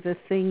maybe the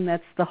thing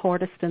that's the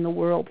hardest in the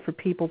world for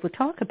people to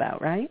talk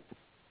about, right?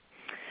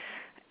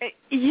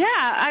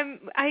 Yeah,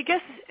 I guess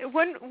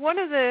one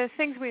of the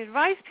things we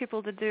advise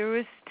people to do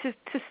is to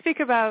speak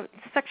about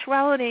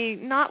sexuality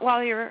not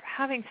while you're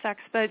having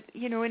sex, but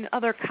in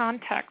other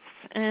contexts,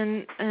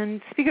 and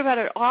speak about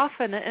it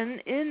often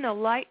and in a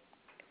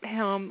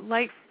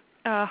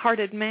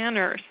light-hearted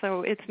manner,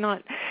 so it's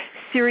not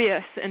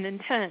serious and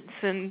intense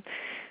and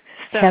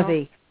so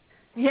heavy.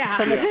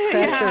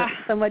 Yeah,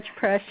 so much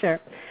pressure.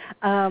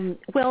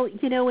 Well,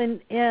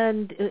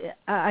 and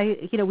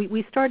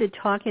we started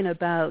talking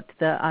about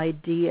the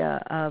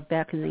idea of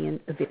back in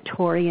the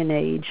Victorian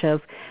age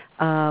of,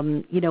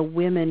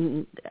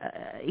 women,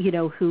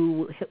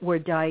 who were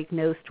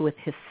diagnosed with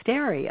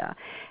hysteria,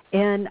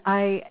 and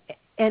I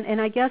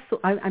guess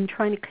I'm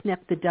trying to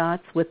connect the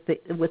dots with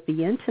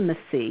the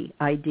intimacy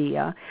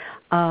idea,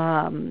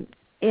 and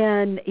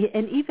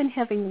even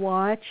having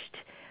watched.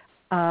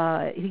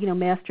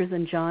 Masters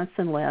and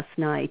Johnson last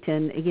night,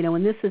 and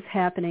this is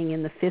happening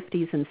in the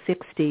 50s and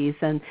 60s,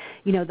 and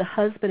the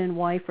husband and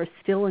wife are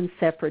still in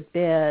separate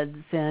beds,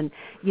 and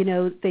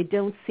they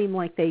don't seem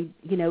like they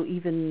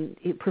even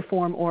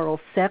perform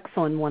oral sex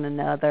on one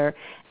another.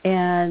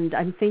 And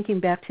I'm thinking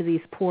back to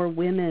these poor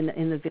women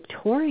in the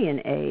Victorian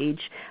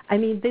age. I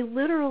mean, they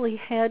literally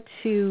had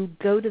to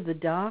go to the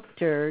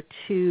doctor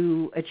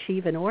to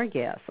achieve an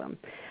orgasm.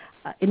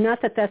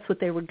 Not that that's what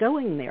they were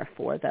going there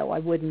for, though, I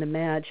wouldn't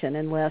imagine,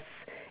 unless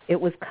it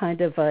was kind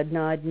of a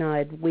nod,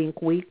 wink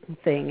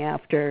thing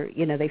after,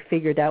 they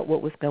figured out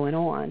what was going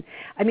on.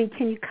 I mean,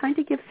 can you kind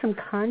of give some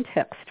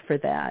context for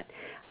that?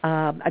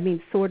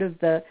 Sort of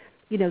the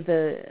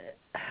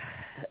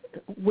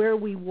where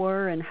we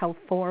were and how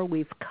far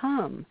we've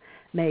come,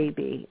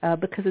 maybe,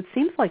 because it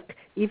seems like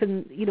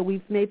even,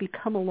 we've maybe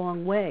come a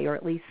long way, or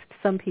at least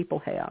some people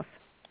have.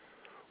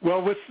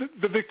 Well, with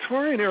the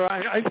Victorian era,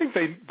 I think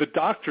the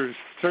doctors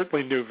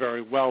certainly knew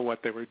very well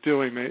what they were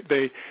doing.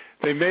 They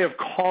may have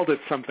called it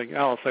something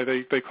else.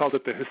 They called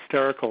it the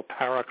hysterical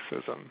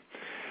paroxysm.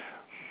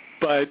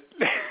 But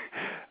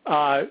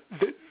they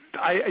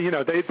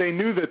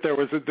knew that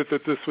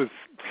that this was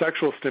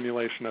sexual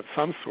stimulation of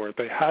some sort.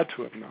 They had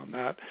to have known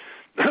that.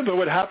 But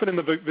what happened in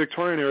the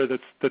Victorian era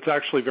that's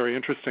actually very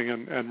interesting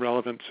and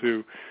relevant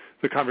to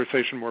the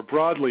conversation more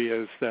broadly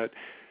is that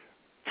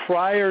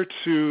prior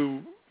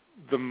to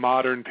the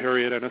modern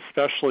period, and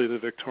especially the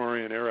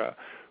Victorian era,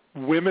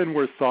 women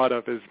were thought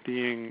of as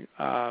being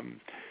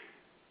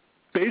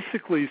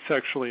basically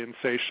sexually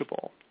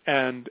insatiable,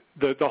 and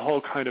the whole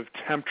kind of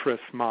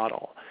temptress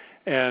model.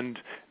 And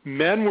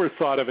men were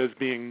thought of as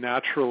being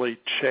naturally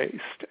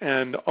chaste,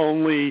 and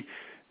only,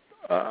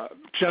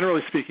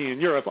 generally speaking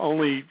in Europe,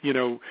 only,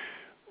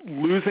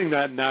 losing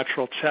that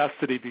natural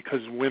chastity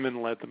because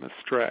women led them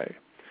astray.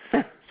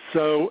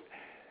 So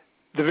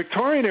the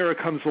Victorian era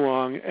comes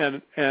along,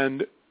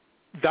 and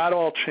that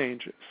all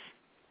changes,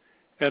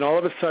 and all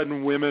of a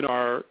sudden, women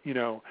are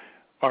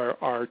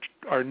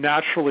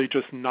naturally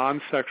just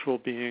non-sexual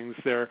beings.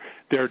 Their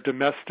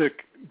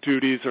domestic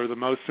duties are the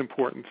most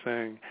important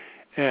thing,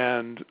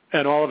 and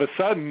all of a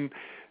sudden,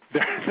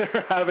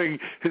 they're having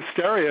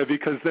hysteria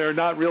because they're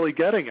not really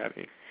getting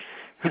any.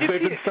 They've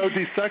been so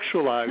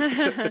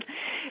desexualized.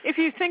 If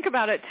you think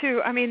about it,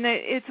 too,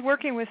 it's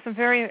working with some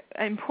very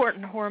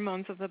important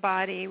hormones of the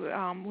body.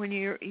 When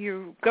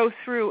you go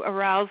through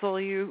arousal,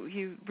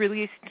 you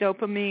release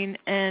dopamine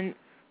and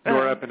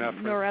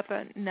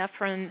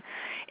norepinephrine.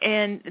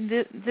 And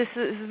this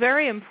is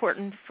very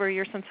important for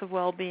your sense of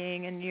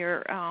well-being and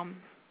your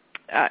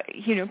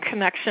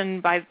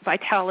connection by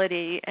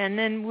vitality. And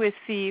then with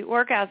the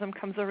orgasm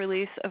comes a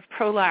release of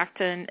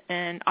prolactin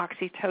and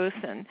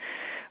oxytocin.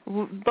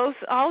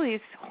 All these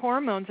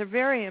hormones are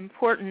very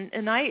important,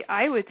 and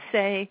I would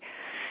say,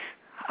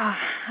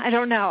 I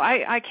don't know,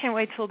 I can't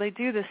wait till they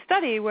do the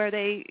study where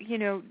they,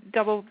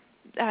 double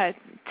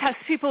test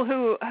people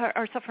who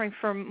are suffering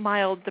from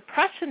mild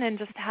depression and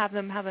just have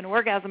them have an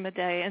orgasm a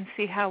day and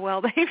see how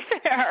well they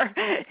fare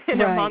in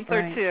a month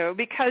or two,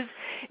 because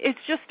it's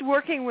just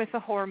working with the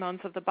hormones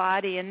of the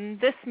body. And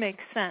this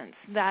makes sense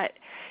that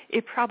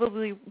it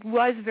probably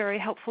was very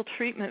helpful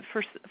treatment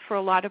for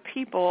a lot of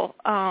people.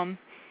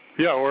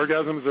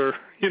 Orgasms are,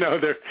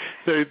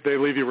 they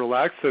leave you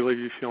relaxed, they leave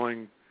you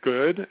feeling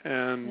good,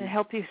 and they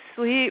help you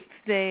sleep.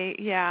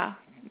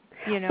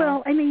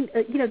 Well, I mean,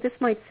 this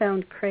might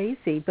sound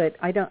crazy, but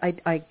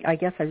I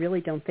guess I really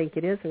don't think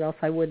it is, or else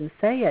I wouldn't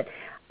say it.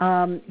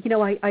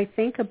 I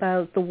think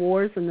about the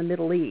wars in the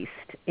Middle East,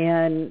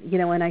 and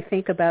I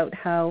think about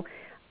how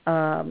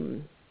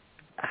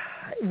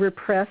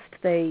repressed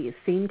they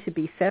seem to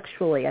be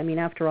sexually. I mean,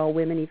 after all,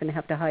 women even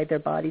have to hide their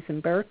bodies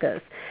in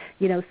burqas.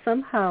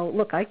 Somehow,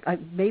 look, I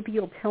maybe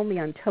you'll tell me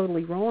I'm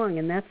totally wrong,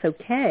 and that's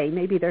okay.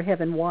 Maybe they're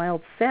having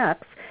wild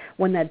sex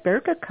when that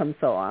burqa comes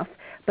off,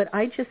 but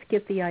I just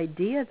get the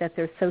idea that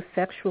they're so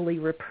sexually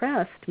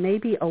repressed.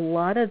 Maybe a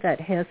lot of that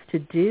has to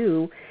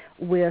do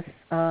with,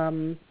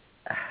 war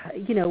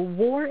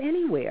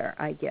anywhere,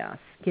 I guess,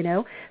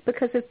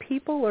 because if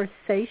people are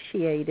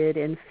satiated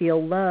and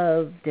feel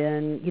loved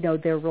and,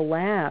 they're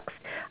relaxed,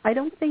 I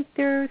don't think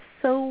they're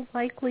so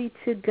likely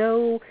to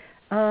go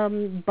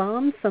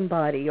bomb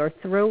somebody or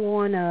throw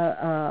on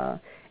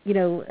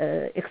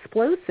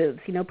explosives,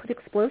 put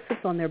explosives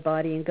on their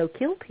body and go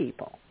kill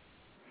people.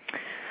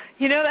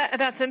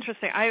 That's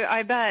interesting.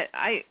 I bet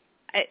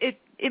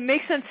it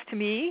makes sense to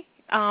me.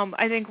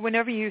 I think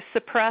whenever you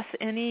suppress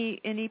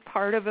any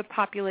part of a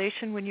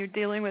population, when you're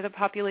dealing with a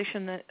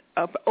population that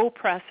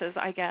oppresses,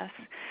 I guess,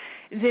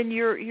 then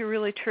you're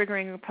really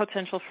triggering a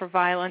potential for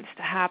violence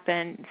to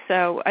happen.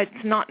 So it's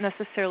not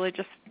necessarily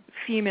just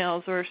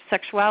females or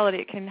sexuality.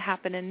 It can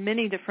happen in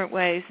many different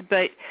ways.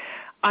 But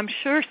I'm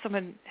sure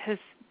someone has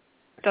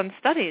done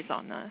studies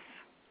on this.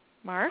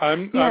 Mark?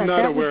 I'm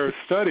not aware of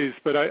studies,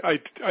 but I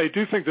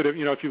do think that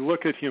if you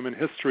look at human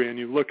history and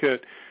you look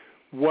at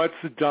what's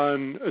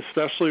done,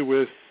 especially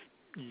with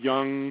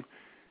young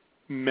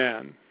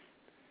men,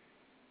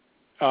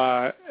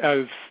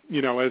 as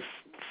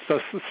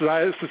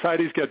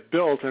societies get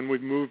built and we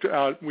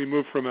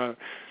move from a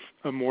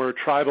more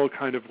tribal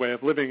kind of way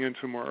of living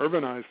into a more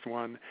urbanized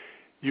one,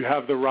 you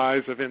have the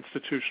rise of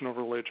institutional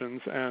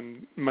religions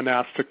and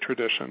monastic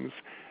traditions,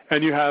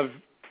 and you have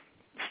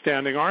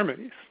standing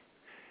armies.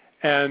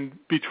 And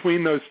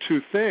between those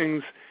two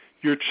things,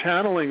 you're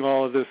channeling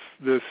all of this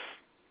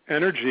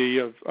energy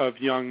of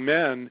young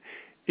men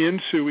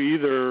into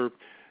either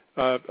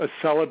a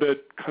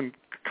celibate,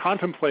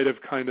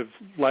 contemplative kind of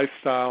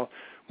lifestyle,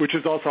 which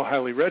is also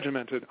highly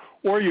regimented,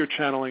 or you're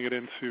channeling it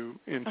into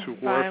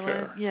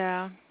warfare.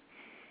 Violent,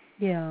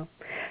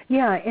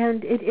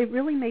 and it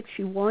really makes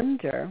you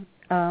wonder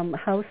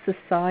how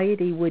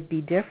society would be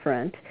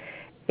different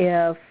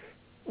if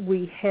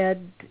we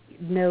had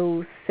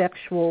no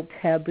sexual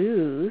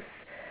taboos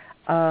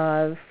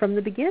from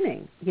the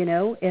beginning,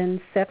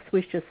 and sex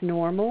was just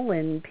normal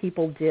and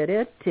people did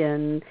it,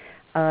 and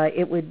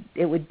it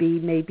would be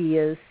maybe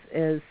as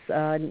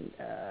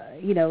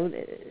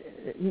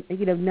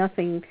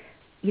nothing,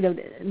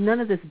 none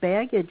of this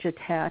baggage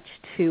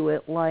attached to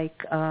it,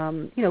 like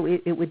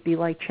it would be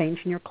like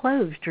changing your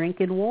clothes,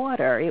 drinking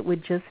water. It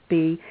would just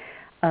be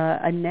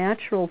a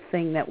natural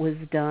thing that was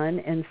done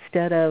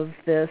instead of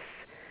this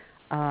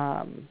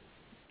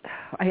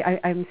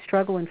I'm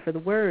struggling for the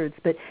words,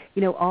 but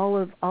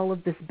all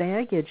of this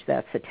baggage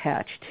that's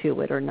attached to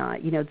it, or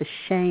not, the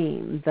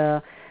shame,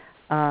 the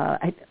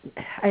I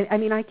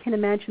mean, I can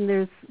imagine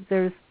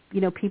there's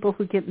people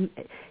who get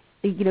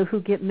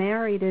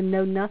married and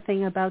know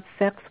nothing about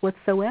sex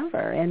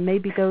whatsoever, and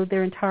maybe go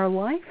their entire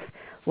life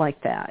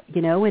like that,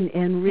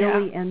 and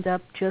really end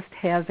up just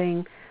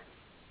having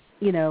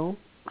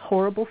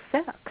horrible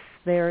sex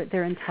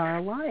their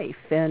entire life,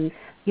 and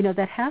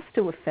that has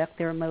to affect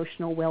their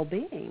emotional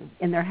well-being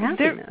and their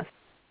happiness.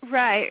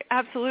 Right,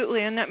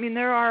 absolutely. And I mean,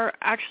 there are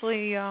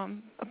actually a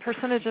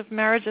percentage of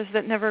marriages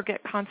that never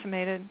get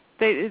consummated.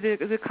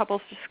 The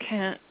couples just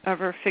can't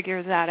ever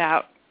figure that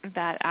out,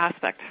 that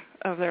aspect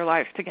of their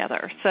life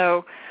together.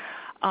 So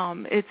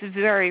it's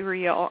very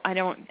real. I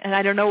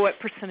don't know what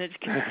percentage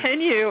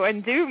continue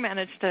and do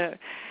manage to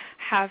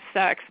have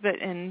sex,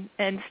 but and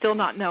still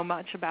not know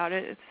much about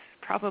it. It's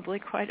probably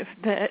quite a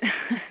bit.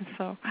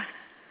 So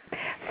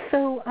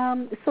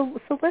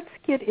let's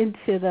get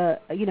into the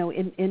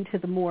into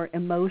the more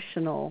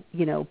emotional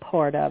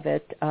part of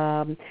it.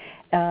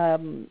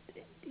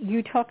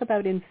 You talk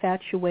about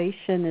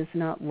infatuation is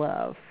not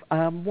love.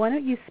 Why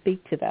don't you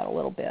speak to that a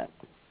little bit?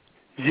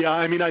 Yeah,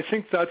 I mean, I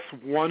think that's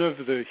one of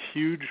the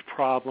huge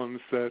problems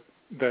that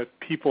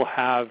people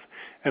have,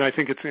 and I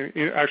think it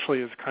actually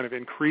is kind of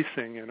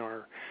increasing in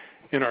our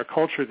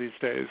culture these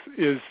days,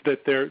 is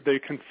that they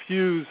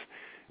confuse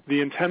the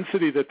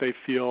intensity that they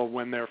feel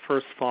when they're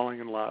first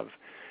falling in love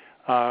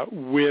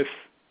with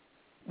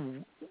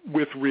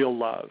real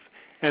love.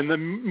 And the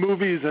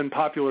movies and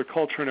popular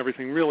culture and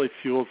everything really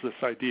fuels this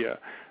idea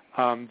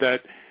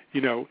that,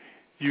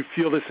 you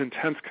feel this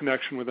intense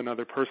connection with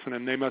another person,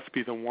 and they must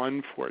be the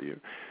one for you.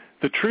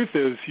 The truth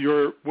is,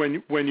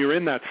 when you're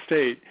in that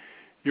state,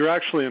 you're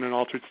actually in an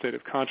altered state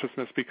of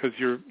consciousness because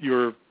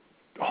your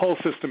whole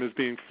system is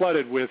being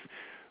flooded with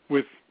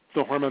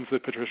the hormones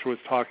that Patricia was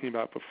talking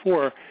about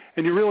before,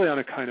 and you're really on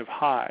a kind of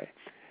high.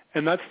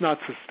 And that's not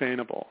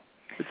sustainable.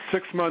 It's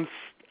 6 months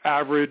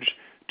average,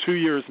 2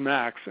 years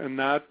max, and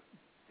that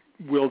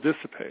will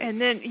dissipate. And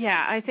then,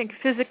 I think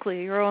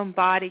physically your own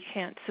body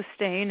can't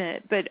sustain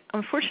it. But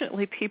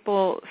unfortunately,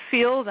 people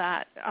feel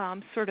that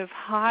sort of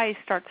high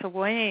start to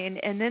wane,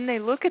 and then they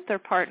look at their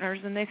partners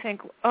and they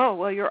think, oh,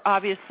 well, you're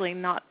obviously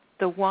not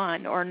the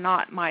one or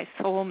not my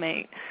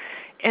soulmate.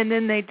 And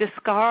then they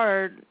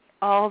discard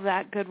all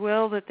that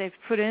goodwill that they've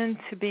put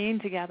into being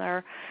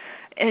together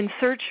and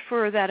search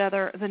for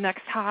the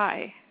next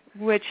high,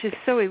 which is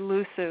so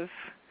elusive.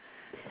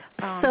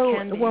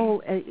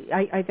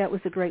 That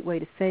was a great way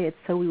to say it,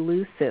 so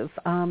elusive.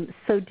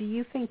 So do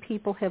you think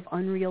people have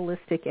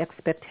unrealistic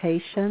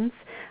expectations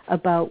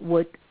about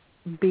what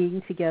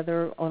being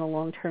together on a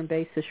long-term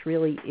basis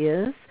really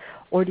is?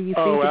 Or do you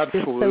think it's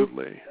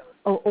absolutely.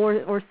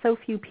 Or so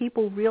few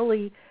people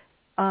really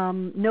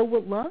know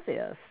what love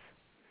is?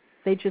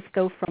 They just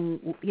go from,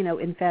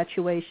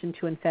 infatuation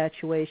to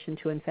infatuation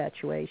to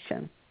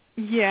infatuation.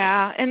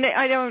 Yeah, and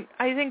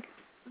I think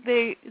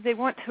they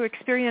want to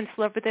experience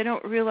love, but they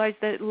don't realize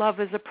that love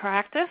is a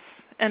practice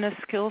and a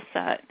skill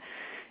set.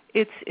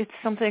 It's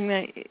something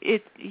that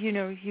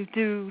you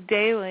do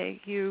daily.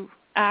 You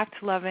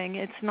act loving.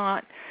 It's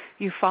not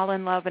you fall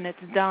in love and it's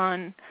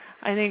done.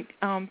 I think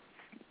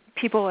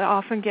people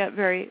often get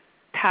very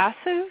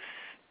passive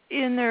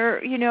in their,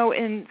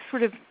 and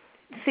sort of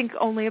think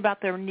only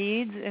about their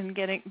needs and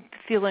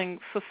feeling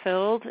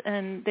fulfilled,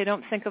 and they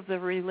don't think of the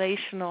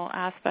relational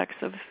aspects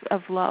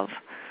of love.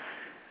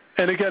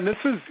 And again, this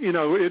is,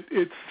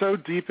 it's so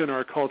deep in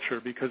our culture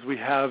because we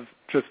have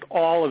just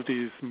all of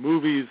these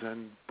movies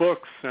and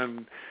books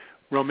and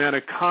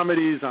romantic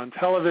comedies on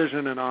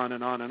television and on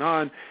and on and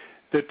on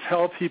that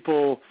tell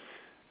people,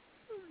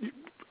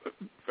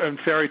 and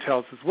fairy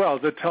tales as well,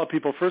 that tell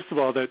people, first of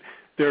all, that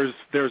there's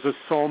a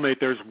soulmate,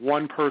 there's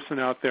one person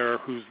out there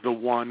who's the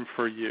one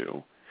for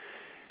you.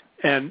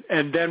 And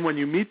then when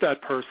you meet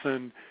that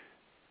person,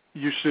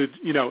 you should,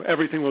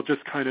 everything will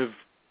just kind of,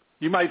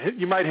 you might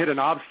hit an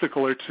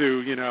obstacle or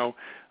two,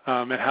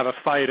 and have a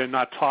fight and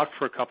not talk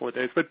for a couple of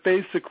days. But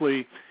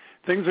basically,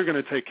 things are going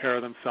to take care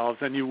of themselves,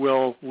 and you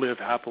will live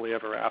happily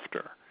ever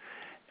after.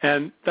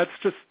 And that's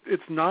just,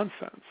 it's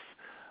nonsense.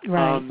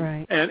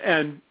 Right.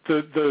 And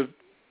the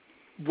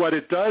what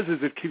it does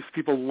is it keeps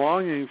people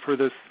longing for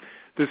this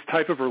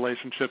type of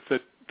relationship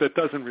that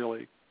doesn't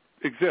really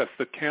exist,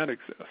 that can't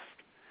exist.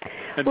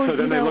 And so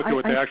then they look at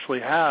what they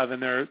actually have,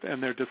 and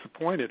they're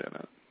disappointed in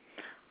it.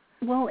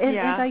 Well, and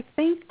I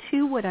think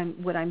too, what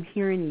I'm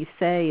hearing you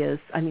say is,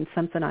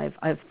 something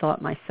I've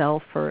thought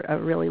myself for a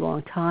really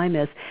long time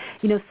is,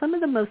 some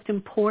of the most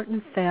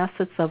important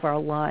facets of our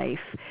life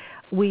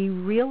we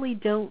really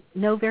don't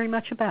know very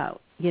much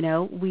about. We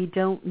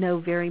don't know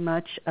very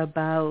much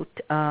about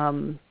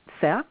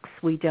sex.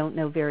 We don't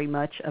know very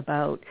much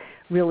about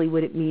really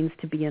what it means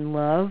to be in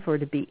love or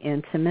to be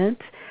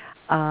intimate.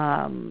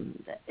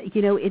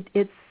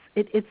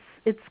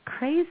 It's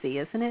crazy,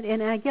 isn't it?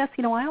 And I guess,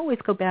 I always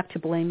go back to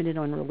blaming it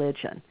on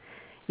religion,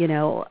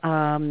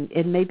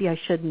 and maybe I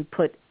shouldn't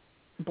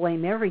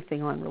blame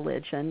everything on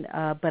religion,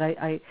 but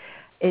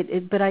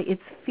it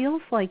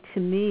feels like to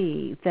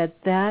me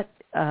that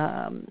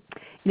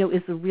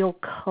is a real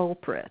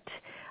culprit,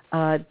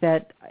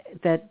 that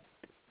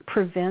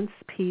prevents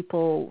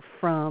people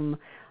from,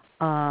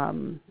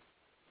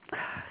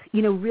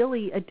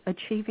 really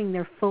achieving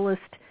the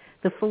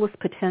fullest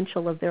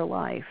potential of their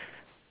life.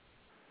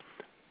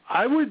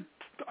 I would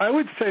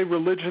say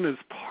religion is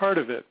part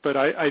of it, but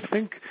I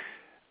think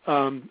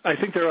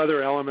there are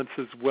other elements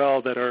as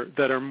well that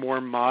are more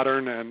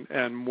modern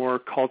and more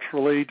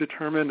culturally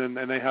determined,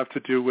 and they have to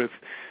do with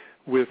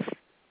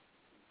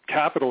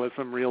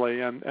capitalism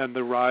really, and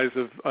the rise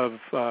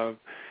of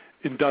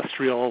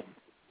industrial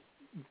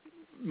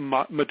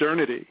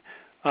modernity.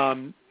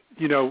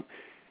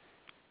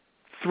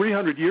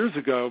 300 years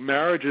ago,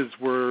 marriages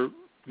were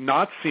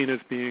not seen as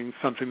being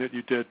something that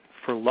you did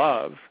for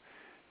love.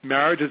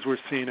 Marriages were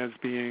seen as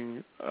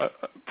being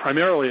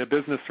primarily a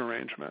business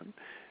arrangement.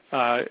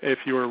 If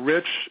you were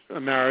rich, a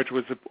marriage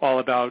was all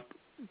about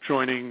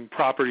joining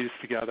properties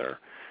together.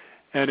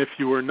 And if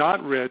you were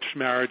not rich,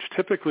 marriage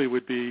typically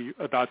would be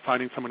about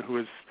finding someone who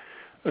is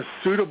a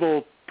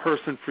suitable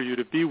person for you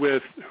to be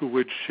with, who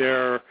would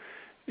share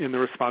in the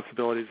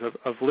responsibilities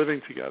of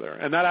living together.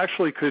 And that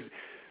actually could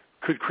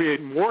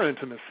create more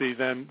intimacy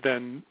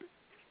than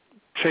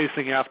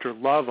chasing after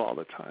love all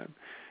the time.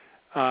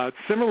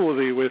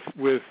 Similarly, with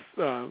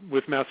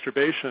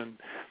masturbation,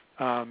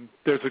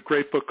 there's a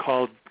great book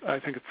called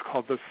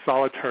The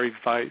Solitary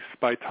Vice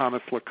by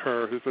Thomas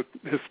Laqueur, who's a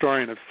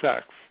historian of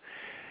sex.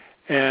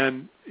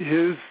 And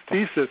his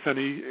thesis, and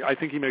I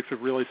think he makes a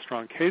really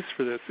strong case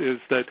for this, is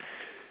that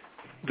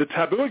the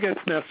taboo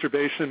against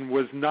masturbation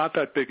was not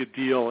that big a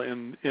deal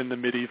in the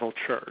medieval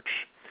church.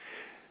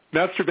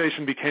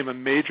 Masturbation became a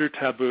major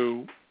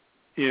taboo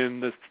in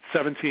the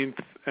 17th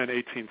and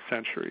 18th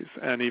centuries,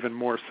 and even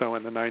more so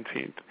in the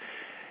 19th.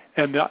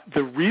 And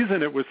the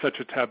reason it was such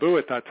a taboo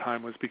at that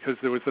time was because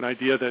there was an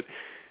idea that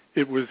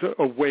it was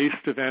a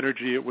waste of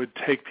energy. It would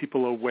take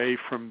people away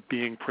from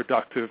being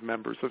productive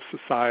members of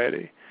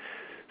society.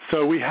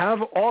 So we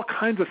have all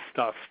kinds of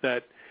stuff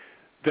that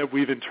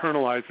we've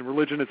internalized, and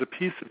religion is a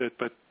piece of it,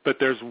 but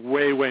there's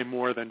way, way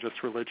more than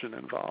just religion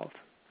involved.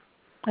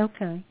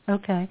 Okay.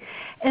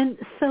 And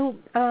so,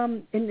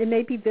 and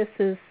maybe this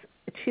is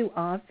too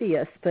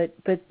obvious, but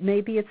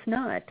maybe it's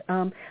not.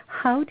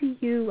 How do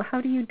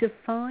you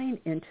define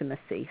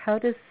intimacy? How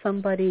does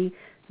somebody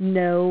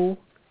know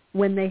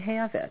when they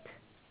have it?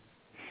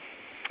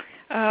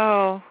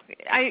 Oh,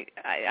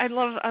 I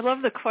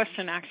love the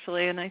question,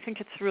 actually, and I think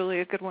it's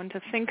really a good one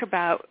to think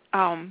about.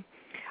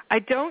 I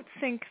don't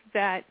think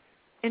that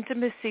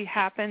intimacy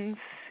happens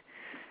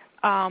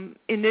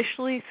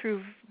initially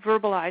through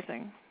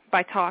verbalizing,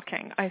 by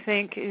talking. I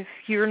think if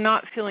you're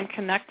not feeling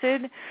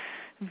connected,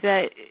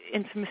 that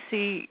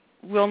intimacy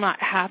will not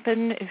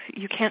happen. If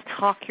you can't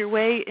talk your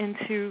way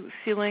into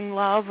feeling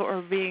love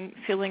or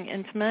feeling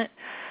intimate,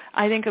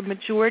 I think a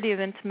majority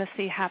of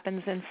intimacy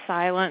happens in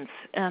silence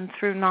and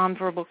through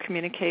nonverbal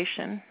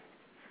communication.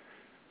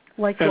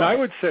 And I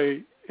would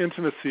say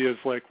intimacy is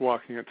like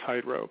walking a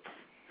tightrope.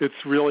 It's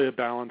really a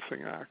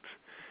balancing act.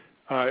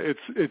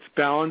 It's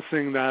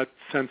balancing that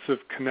sense of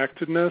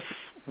connectedness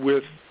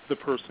with the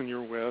person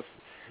you're with,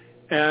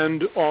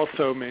 and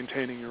also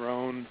maintaining your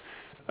own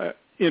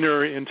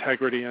inner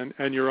integrity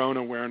and your own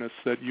awareness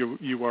that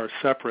you are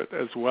separate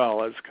as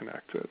well as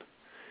connected.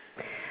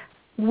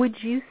 Would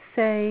you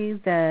say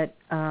that,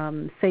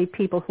 say,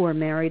 people who are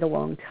married a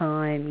long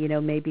time,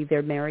 maybe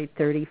they're married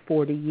 30,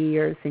 40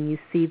 years, and you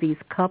see these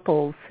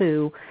couples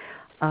who,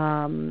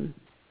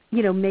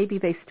 maybe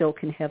they still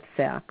can have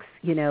sex,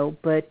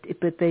 but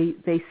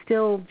they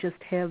still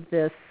just have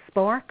this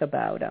spark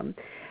about them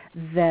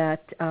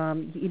that,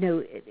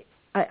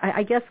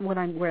 I guess where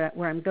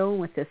I'm going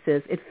with this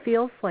is, it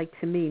feels like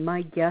to me,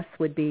 my guess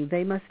would be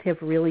they must have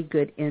really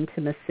good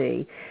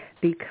intimacy,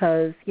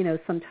 because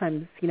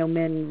sometimes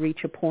men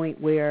reach a point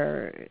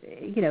where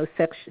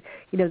sex,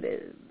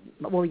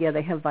 well, yeah,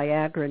 they have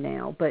Viagra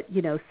now, but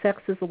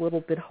sex is a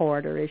little bit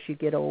harder as you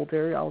get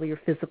older, all your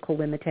physical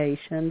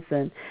limitations,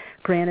 and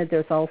granted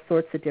there's all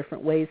sorts of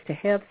different ways to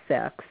have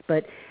sex,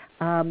 but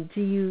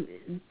do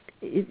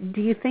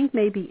you think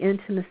maybe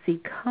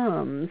intimacy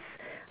comes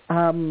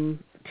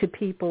to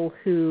people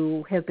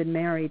who have been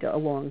married a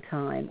long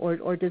time,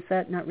 or does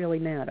that not really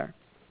matter?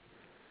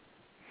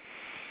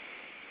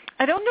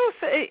 I don't know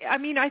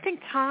if, I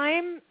think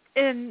time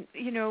and,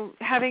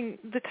 having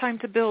the time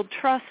to build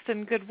trust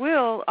and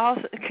goodwill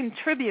also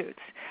contributes.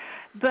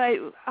 But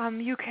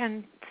you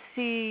can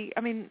see,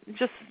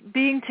 just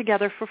being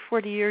together for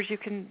 40 years, you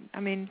can,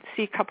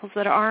 see couples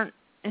that aren't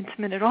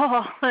intimate at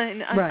all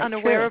and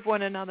unaware of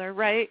one another,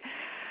 right?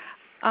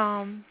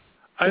 I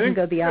think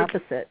go the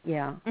opposite,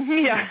 yeah.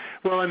 Yeah.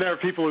 Well, and there are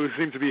people who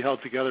seem to be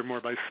held together more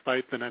by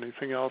spite than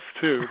anything else,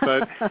 too.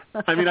 But,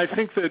 I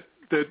think that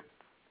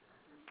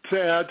to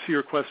add to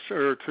your question,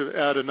 or to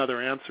add another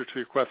answer to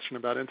your question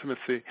about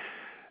intimacy,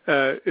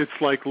 it's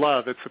like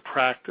love. It's a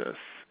practice.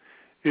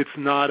 It's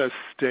not a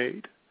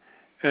state.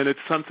 And it's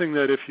something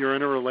that if you're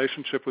in a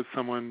relationship with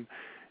someone,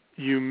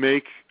 you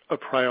make a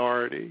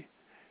priority.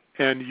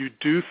 And you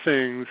do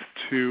things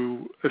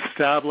to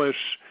establish,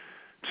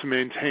 to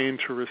maintain,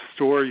 to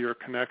restore your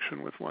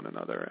connection with one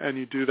another. And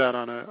you do that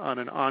on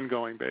an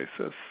ongoing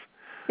basis.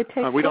 It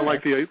takes we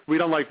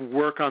don't like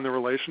work on the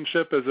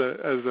relationship as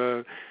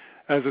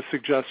a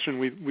suggestion.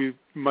 We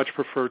much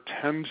prefer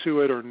tend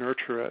to it or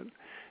nurture it,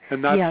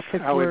 and that's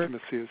how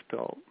intimacy is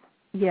built.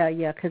 Yeah,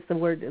 because the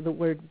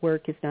word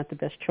work is not the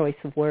best choice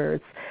of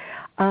words.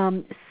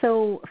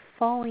 So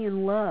falling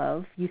in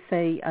love, you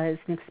say, is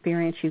an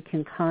experience you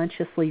can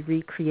consciously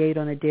recreate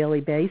on a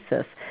daily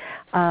basis.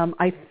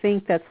 I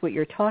think that's what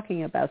you're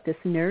talking about, this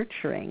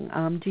nurturing.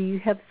 Do you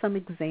have some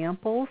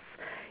examples,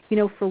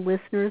 for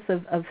listeners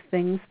of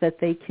things that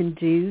they can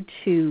do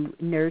to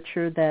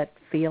nurture that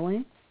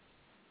feeling?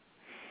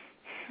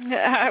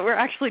 We're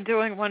actually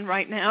doing one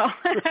right now.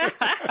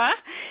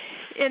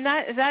 And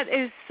that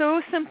is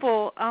so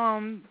simple.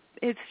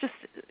 It's just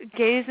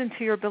gaze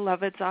into your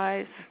beloved's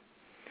eyes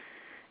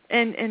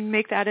and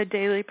make that a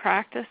daily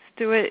practice.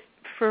 Do it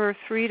for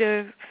 3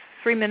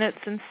 minutes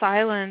in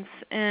silence,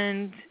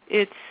 and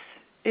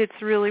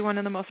it's really one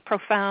of the most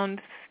profound,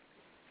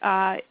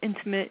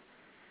 intimate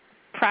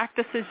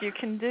practices you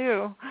can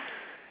do.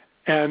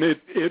 And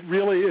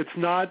it's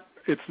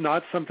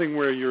not something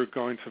where you're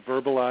going to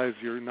verbalize.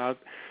 You're not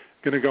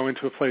going to go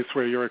into a place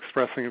where you're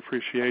expressing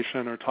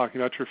appreciation or talking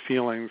about your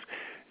feelings.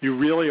 You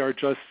really are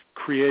just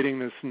creating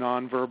this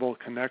nonverbal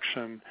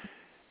connection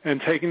and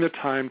taking the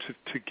time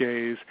to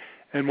gaze.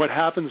 And what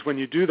happens when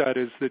you do that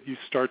is that you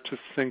start to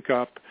sync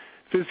up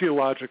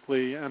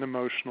physiologically and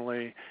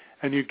emotionally,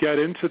 and you get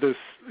into this,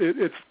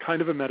 it's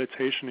kind of a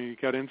meditation, and you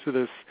get into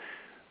this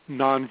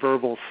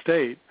nonverbal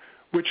state,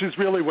 which is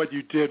really what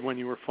you did when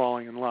you were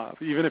falling in love.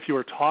 Even if you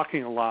were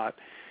talking a lot,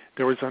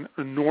 there was an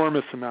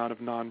enormous amount of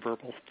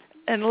nonverbal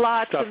and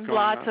lots and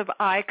lots on. of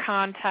eye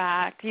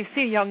contact. You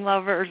see young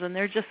lovers, and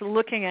they're just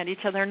looking at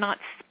each other, not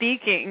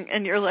speaking,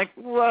 and you're like,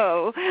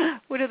 whoa,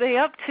 what are they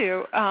up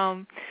to?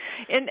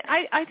 And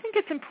I think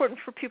it's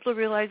important for people to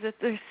realize that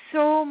there's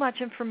so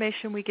much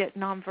information we get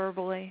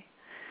nonverbally.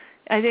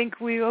 I think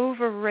we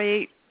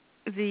overrate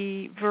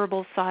the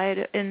verbal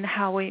side in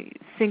how we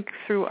think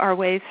through our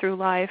way through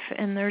life,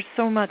 and there's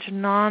so much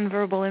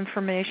nonverbal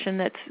information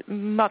that's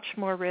much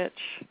more rich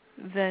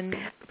than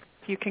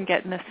you can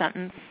get in a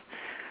sentence.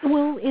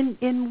 Well,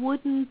 in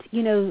wouldn't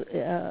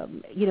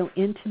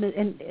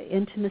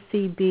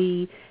intimacy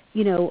be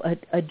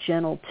a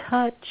gentle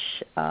touch,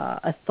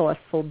 a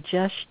thoughtful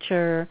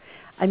gesture?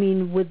 I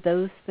mean, would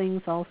those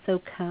things also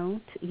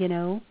count?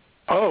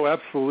 Oh,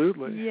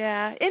 absolutely.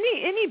 Yeah,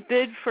 any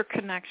bid for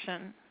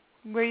connection,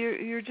 where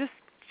you're just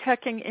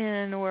checking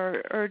in,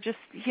 or just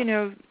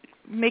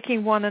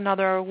making one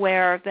another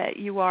aware that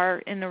you are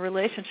in a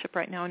relationship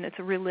right now, and it's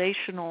a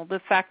relational. The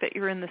fact that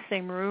you're in the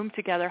same room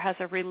together has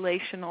a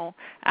relational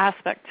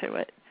aspect to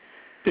it.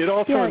 It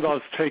also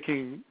involves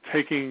taking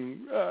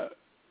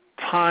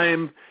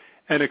time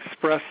and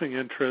expressing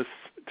interest,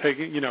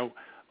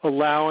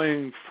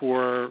 allowing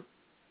for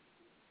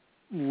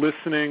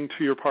listening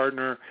to your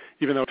partner,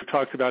 even though we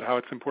talked about how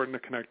it's important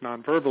to connect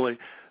nonverbally,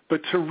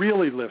 but to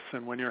really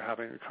listen when you're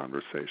having a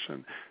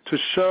conversation, to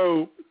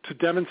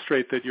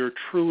demonstrate that you're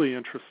truly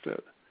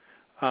interested,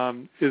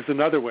 is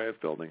another way of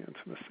building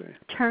intimacy.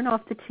 Turn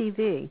off the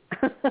TV.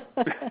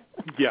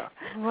 Yeah.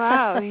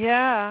 Wow,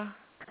 yeah,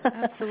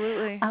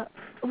 absolutely.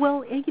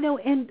 Well,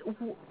 and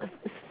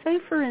say,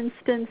 for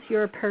instance,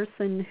 you're a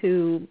person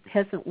who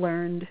hasn't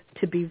learned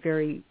to be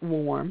very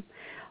warm,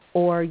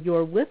 or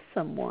you're with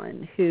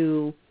someone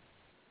who,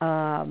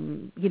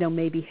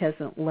 maybe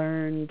hasn't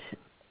learned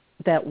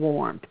that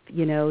warmth.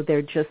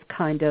 They're just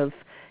kind of,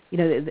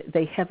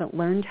 they haven't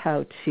learned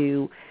how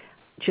to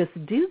just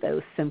do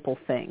those simple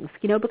things,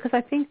 because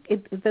I think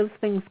those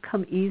things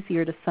come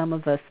easier to some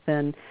of us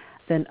than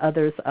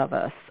others of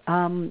us.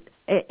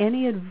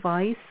 Any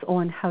advice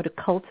on how to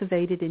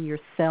cultivate it in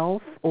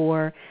yourself,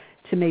 or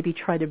to maybe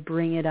try to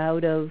bring it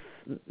out of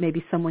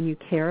maybe someone you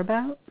care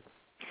about?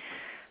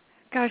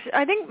 Gosh,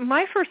 I think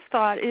my first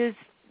thought is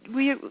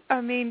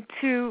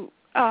to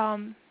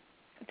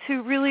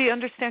really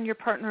understand your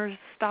partner's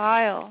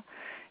style,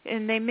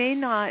 and they may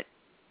not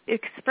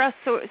express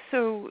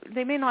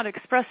they may not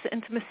express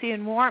intimacy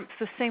and warmth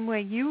the same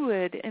way you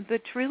would,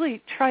 but to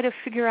really try to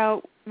figure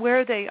out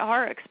where they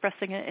are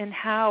expressing it and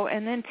how,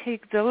 and then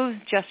take those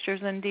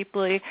gestures in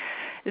deeply,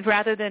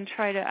 rather than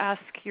try to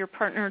ask your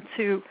partner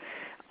to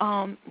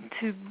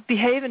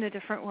behave in a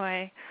different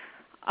way.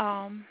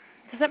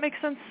 Does that make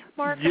sense,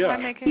 Mark? Yeah.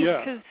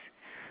 Because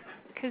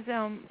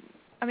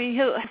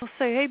he'll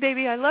say, "Hey,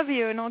 baby, I love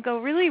you," and I'll go,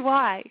 "Really?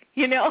 Why?"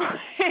 but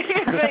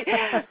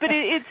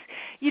it's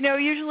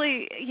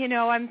usually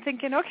I'm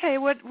thinking, okay,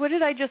 what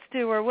did I just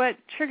do, or what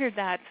triggered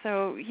that?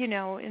 So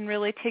and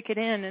really take it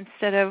in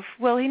instead of,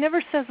 well, he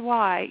never says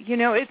why.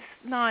 It's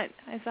not.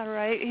 Is that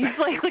right? He's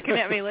like looking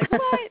at me like,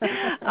 what?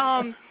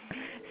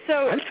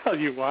 So I tell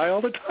you why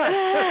all the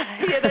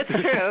time. Yeah, that's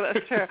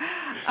true.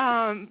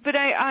 But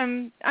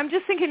I'm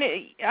just thinking.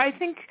 I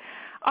think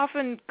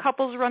often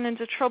couples run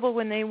into trouble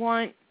when they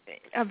want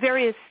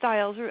various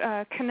styles,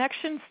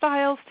 connection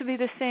styles to be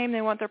the same.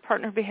 They want their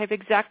partner to behave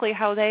exactly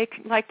how they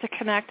like to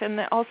connect, and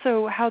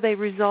also how they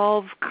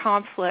resolve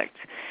conflict.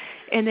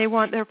 And they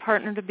want their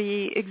partner to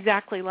be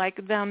exactly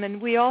like them.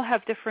 And we all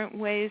have different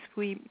ways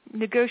we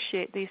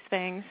negotiate these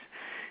things.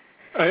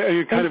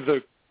 Kind of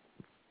the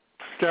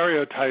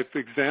stereotype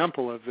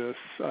example of this,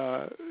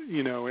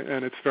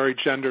 and it's very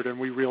gendered, and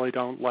we really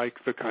don't like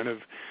the kind of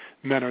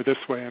men are this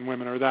way and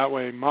women are that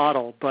way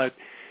model. But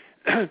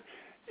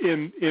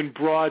in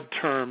broad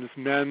terms,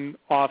 men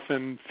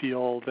often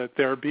feel that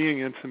they're being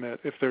intimate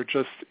if they're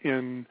just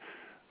in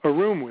a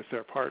room with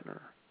their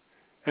partner,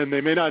 and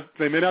they may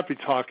not be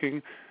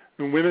talking.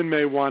 And women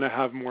may want to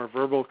have more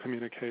verbal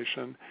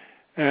communication,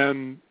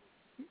 and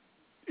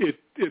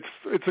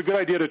it's a good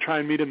idea to try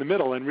and meet in the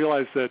middle and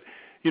realize that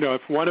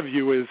if one of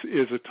you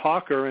is a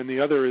talker and the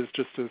other is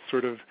just a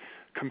sort of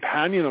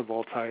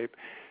companionable type,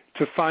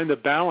 to find a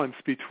balance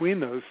between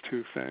those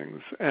two things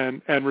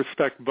and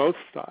respect both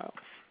styles.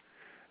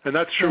 And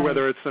that's true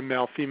whether it's a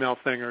male-female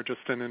thing or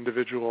just an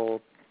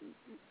individual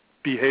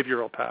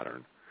behavioral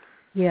pattern.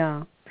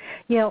 Yeah.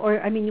 Yeah, or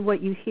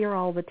what you hear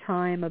all the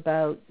time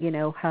about,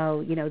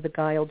 how, the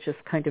guy will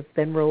just kind of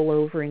then roll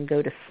over and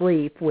go to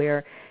sleep,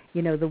 where,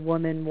 the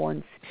woman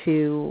wants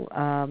to,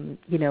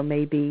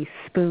 maybe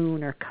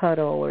spoon or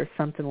cuddle or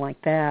something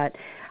like that.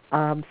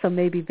 So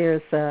maybe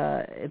there's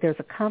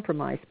a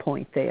compromise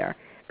point there,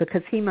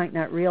 because he might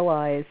not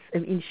realize,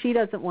 she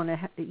doesn't want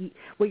to,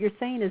 what you're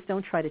saying is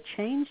don't try to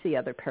change the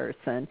other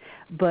person,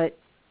 but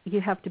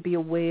you have to be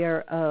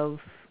aware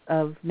of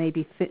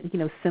maybe,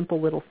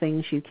 simple little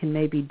things you can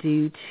maybe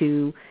do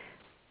to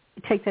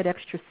take that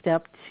extra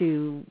step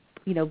to,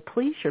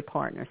 please your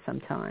partner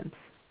sometimes.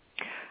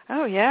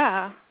 Oh,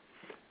 yeah.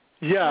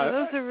 Yeah.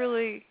 Those are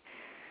really...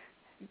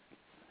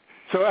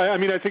 So, I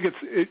think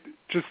it's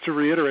just to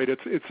reiterate,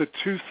 it's a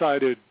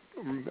two-sided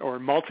or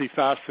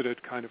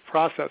multifaceted kind of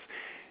process.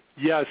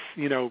 Yes,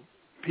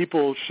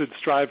 people should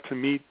strive to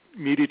meet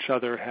each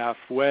other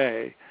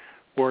halfway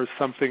or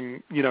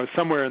something,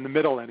 somewhere in the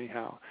middle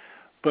anyhow.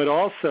 But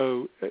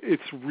also,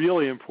 it's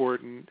really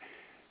important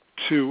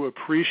to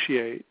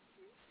appreciate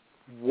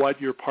what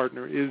your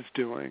partner is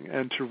doing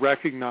and to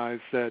recognize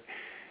that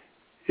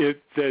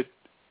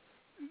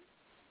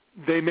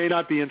they may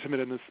not be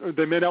intimate in this, or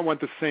they may not want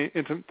the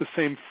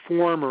same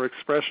form or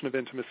expression of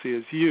intimacy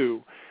as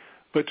you,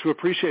 but to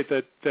appreciate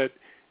that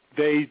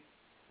they,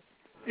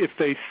 if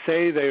they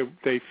say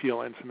they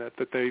feel intimate,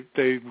 that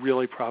they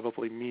really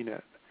probably mean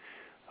it.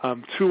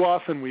 Too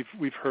often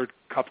we've heard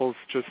couples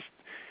just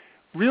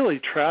really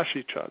trash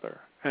each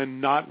other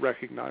and not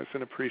recognize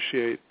and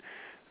appreciate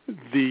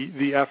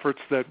the efforts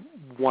that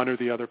one or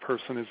the other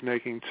person is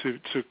making to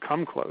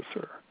come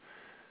closer.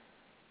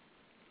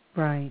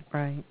 Right.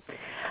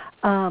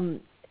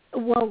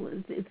 Well,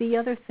 the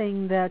other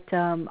thing that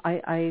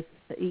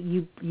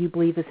you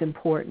believe is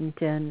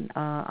important, and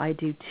I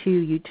do too,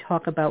 you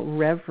talk about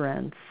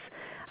reverence,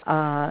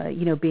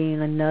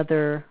 being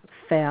another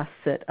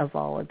facet of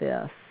all of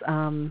this.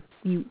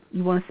 You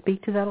want to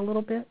speak to that a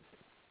little bit?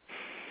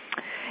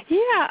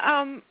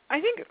 Yeah,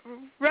 I think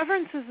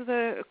reverence is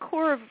the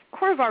core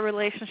of our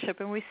relationship,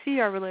 and we see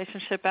our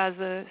relationship as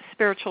a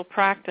spiritual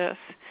practice.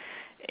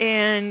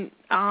 And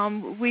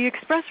we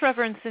express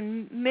reverence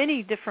in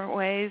many different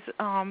ways.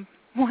 One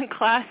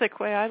classic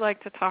way I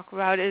like to talk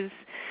about is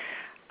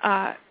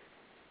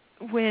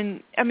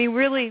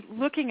really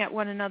looking at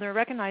one another,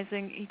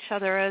 recognizing each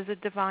other as a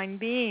divine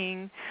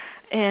being.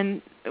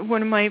 And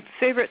one of my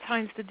favorite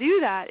times to do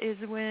that is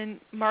when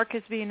Mark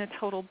is being a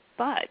total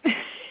butt.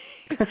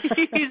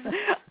 He's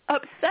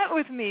upset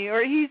with me,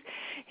 or he's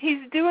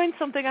doing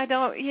something I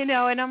don't,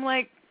 and I'm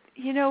like,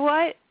 you know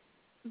what?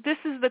 This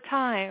is the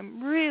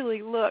time.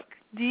 Really look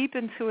deep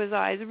into his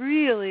eyes.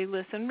 Really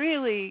listen.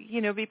 Really,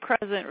 be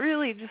present.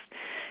 Really just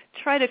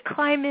try to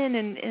climb in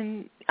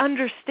and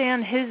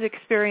understand his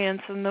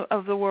experience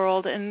of the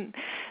world. And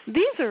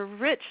these are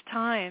rich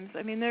times.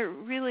 They're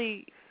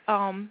really...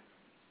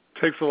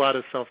 takes a lot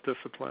of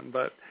self-discipline,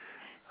 but...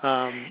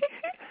 and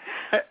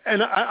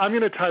I'm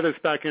going to tie this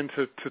back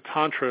into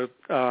Tantra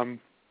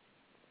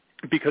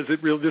because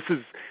this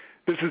is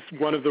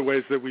one of the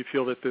ways that we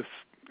feel that this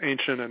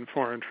ancient and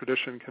foreign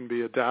tradition can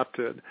be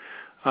adapted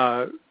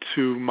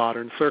to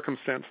modern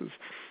circumstances.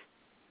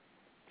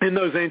 In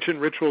those ancient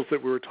rituals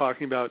that we were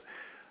talking about,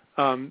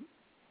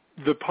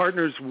 the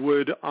partners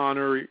would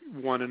honor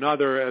one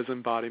another as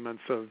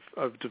embodiments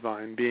of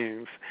divine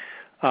beings,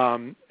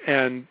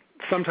 and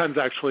sometimes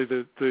actually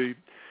the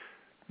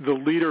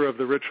leader of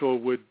the ritual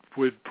would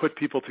put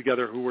people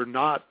together who were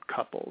not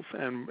couples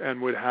and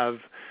would have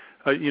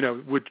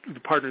the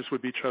partners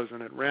would be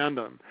chosen at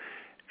random.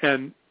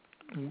 And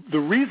the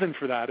reason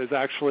for that is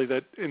actually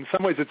that in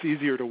some ways it's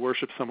easier to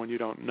worship someone you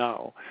don't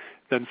know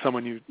than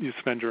someone you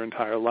spend your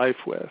entire life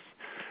with.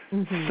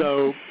 Mm-hmm.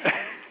 So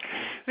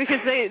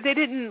because they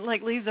didn't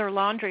leave their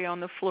laundry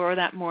on the floor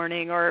that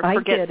morning or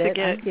forget to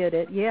get... I get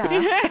it,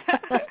 yeah.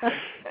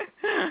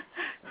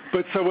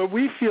 But so what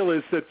we feel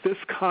is that this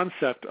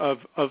concept of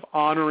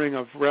honoring,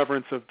 of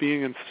reverence, of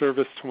being in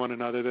service to one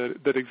another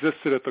that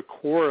existed at the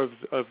core of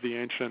the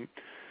ancient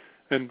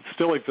and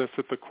still exists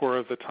at the core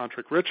of the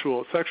tantric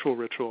ritual, sexual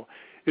ritual,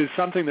 is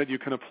something that you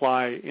can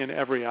apply in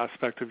every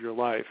aspect of your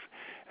life.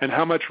 And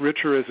how much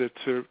richer is it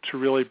to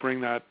really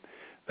bring that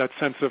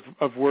sense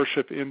of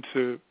worship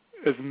into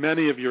as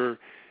many of your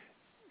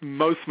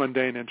most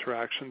mundane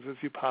interactions as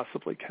you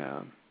possibly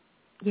can.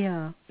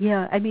 Yeah.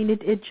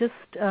 It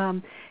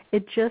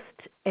just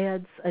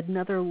adds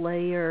another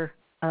layer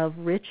of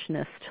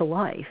richness to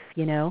life.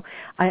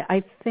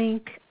 I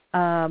think,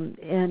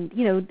 and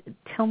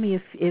tell me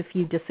if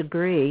you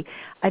disagree.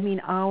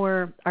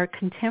 Our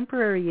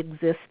contemporary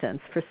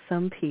existence for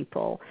some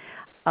people,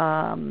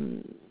 I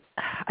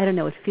don't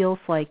know. It feels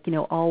like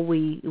all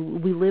we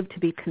live to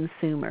be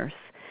consumers.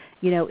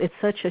 It's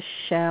such a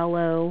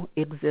shallow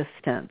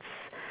existence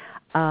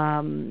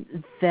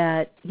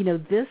that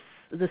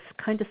this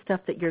kind of stuff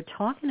that you're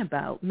talking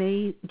about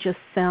may just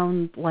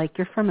sound like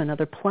you're from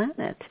another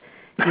planet,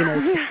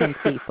 to some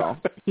people.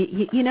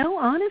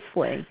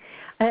 Honestly.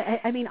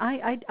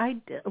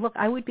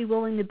 I would be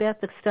willing to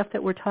bet the stuff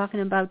that we're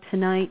talking about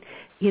tonight,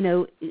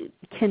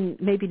 can,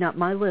 maybe not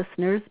my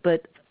listeners,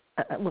 but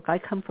look, I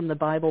come from the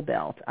Bible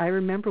Belt. I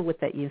remember what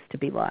that used to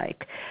be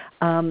like.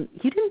 You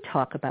didn't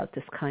talk about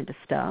this kind of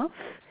stuff.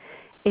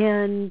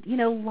 And,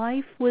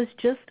 life was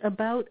just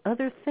about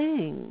other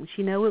things.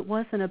 It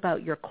wasn't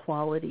about your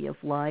quality of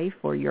life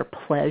or your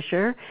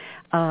pleasure.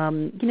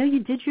 You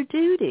did your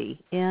duty,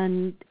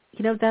 and,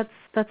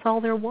 that's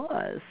all there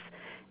was.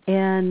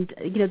 And,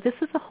 this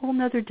is a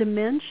whole other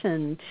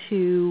dimension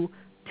to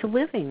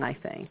living, I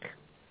think.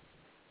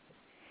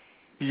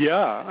 Yeah,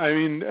 I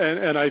mean,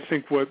 and I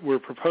think what we're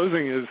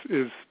proposing is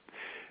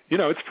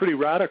it's pretty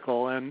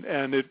radical, and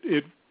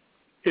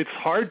it's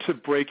hard to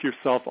break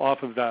yourself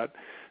off of that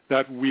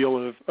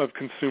wheel of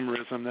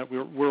consumerism that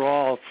we're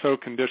all so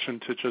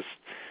conditioned to just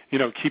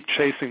keep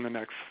chasing the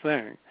next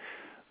thing.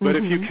 But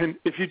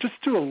if you just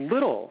do a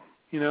little,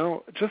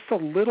 just a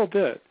little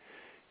bit,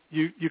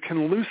 you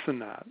can loosen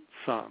that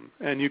some,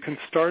 and you can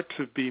start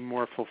to be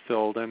more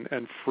fulfilled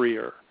and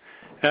freer,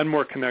 and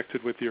more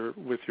connected with your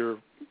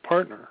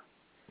partner.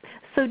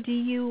 So do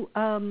you,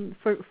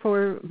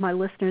 for my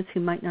listeners who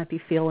might not be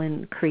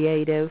feeling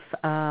creative,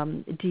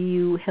 do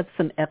you have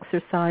some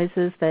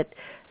exercises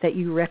that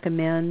you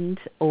recommend,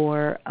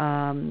 or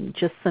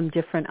just some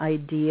different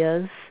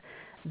ideas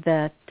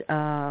that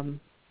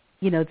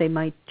they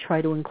might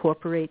try to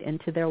incorporate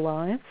into their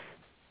lives?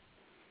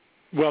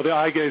 Well, the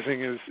eye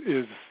gazing is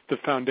the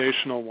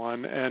foundational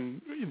one,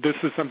 and this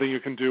is something you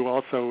can do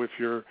also if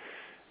you're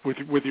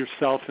with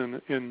yourself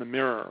in the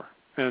mirror,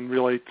 and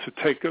really to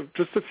take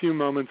just a few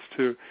moments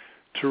to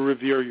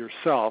revere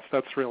yourself.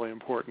 That's really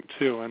important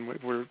too, and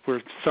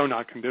we're so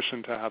not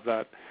conditioned to have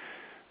that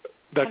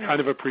kind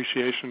of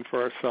appreciation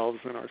for ourselves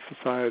in our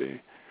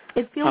society.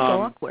 It feels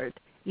awkward.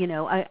 You're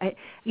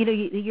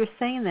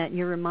saying that, and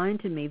you're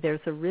reminding me there's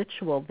a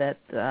ritual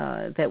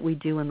that we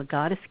do in the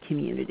goddess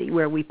community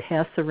where we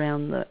pass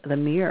around the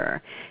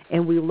mirror,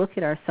 and we look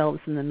at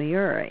ourselves in the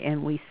mirror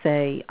and we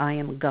say, I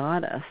am a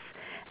goddess.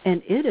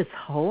 And it is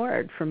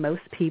hard for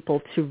most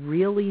people to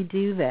really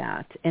do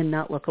that and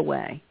not look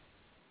away.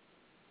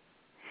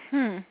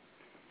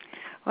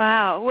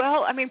 Wow.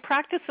 Well, I mean,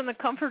 practice in the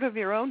comfort of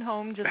your own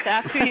home just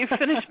after you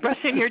finish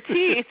brushing your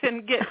teeth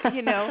and get,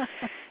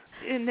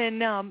 and then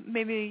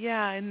maybe,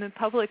 in the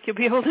public you'll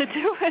be able to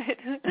do it.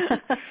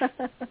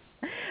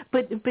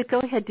 But go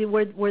ahead.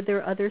 Were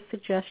there other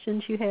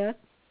suggestions you had?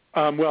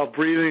 Well,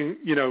 breathing,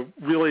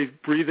 really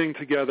breathing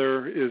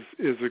together is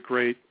a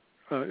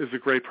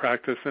great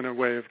practice and a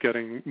way of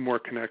getting more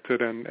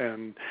connected,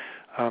 and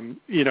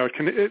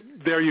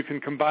there you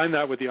can combine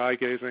that with the eye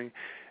gazing,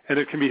 and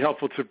it can be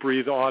helpful to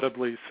breathe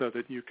audibly so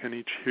that you can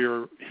each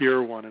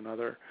hear one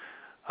another.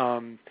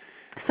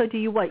 So do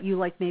you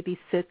maybe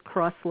sit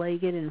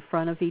cross-legged in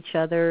front of each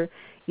other,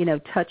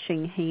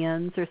 touching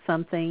hands or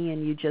something,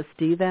 and you just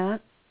do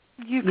that?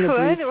 You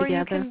could, or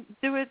you can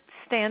do it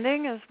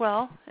standing as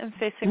well and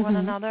facing one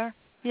another.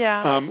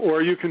 Yeah.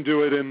 Or you can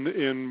do it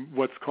in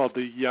what's called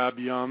the Yab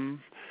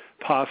Yum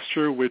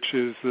posture, which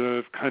is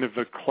kind of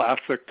a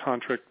classic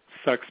tantric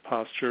sex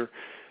posture,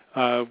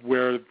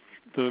 where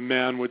the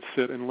man would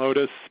sit in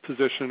lotus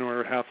position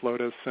or half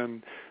lotus,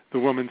 and the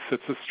woman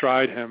sits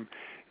astride him.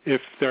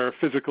 If there are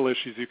physical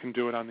issues, you can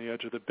do it on the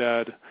edge of the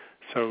bed.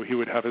 So he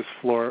would have his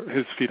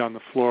feet on the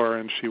floor,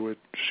 and she would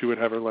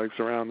have her legs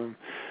around him.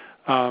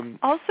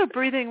 Also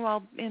breathing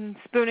while in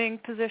spooning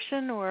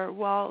position,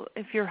 or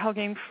if you're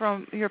hugging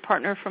from your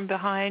partner from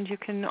behind, you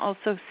can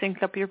also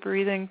sync up your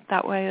breathing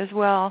that way as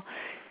well.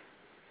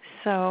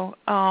 So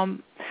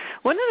one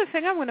other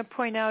thing I want to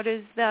point out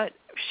is that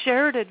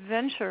shared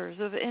adventures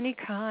of any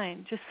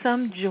kind, just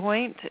some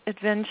joint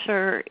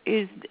adventure,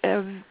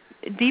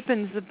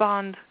 deepens the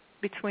bond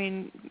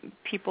between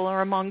people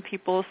or among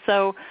people.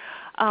 So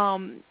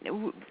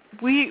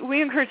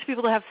we encourage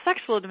people to have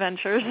sexual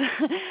adventures,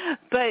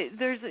 but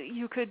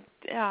you could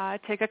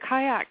take a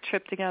kayak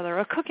trip together,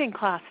 a cooking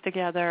class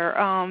together,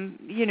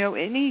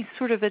 any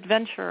sort of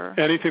adventure.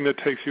 Anything that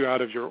takes you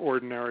out of your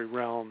ordinary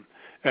realm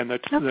and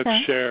that's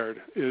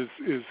shared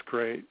is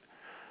great.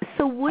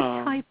 So what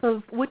type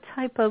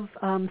of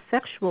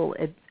sexual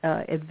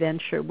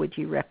adventure would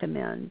you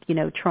recommend?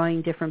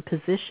 Trying different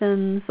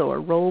positions or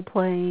role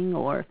playing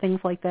or things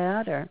like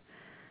that, or?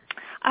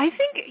 I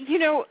think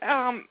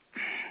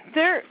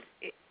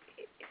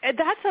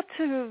that's up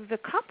to the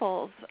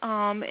couples,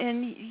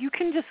 and you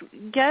can just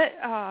get.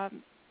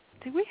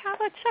 Do we have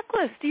a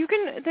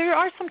checklist? There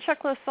are some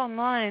checklists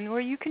online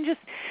where you can just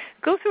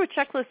go through a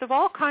checklist of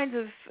all kinds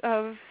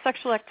of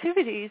sexual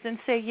activities and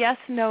say yes,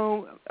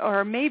 no,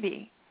 or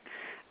maybe,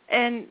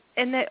 and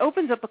that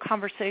opens up a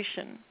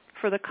conversation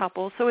for the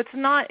couple. So it's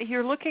not,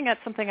 you're looking at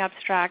something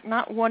abstract.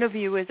 Not one of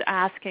you is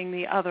asking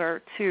the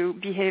other to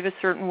behave a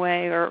certain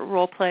way or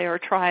role play or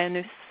try a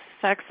new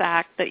sex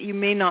act that you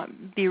may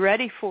not be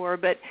ready for,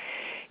 but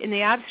in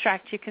the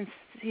abstract you can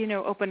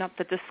open up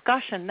the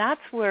discussion.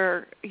 That's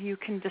where you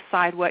can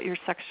decide what your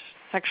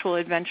sexual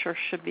adventure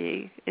should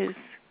be, is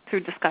through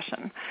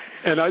discussion.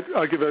 And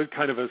I'll give a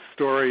kind of a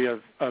story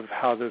of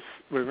how this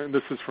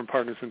is from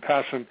Partners in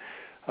Passion.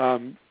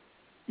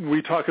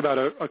 We talk about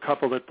a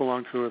couple that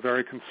belonged to a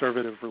very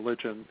conservative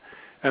religion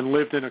and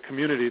lived in a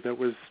community that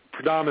was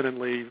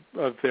predominantly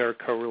of their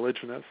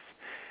co-religionists.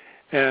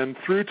 And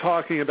through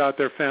talking about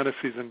their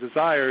fantasies and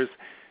desires,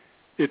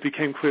 it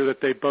became clear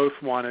that they both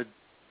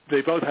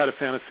had a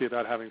fantasy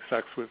about having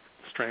sex with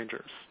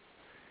strangers.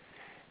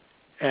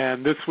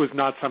 And this was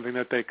not something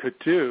that they could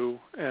do,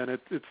 and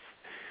it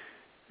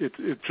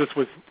just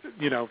was,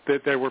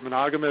 they were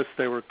monogamous,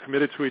 they were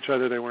committed to each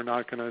other, they were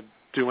not going to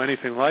do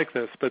anything like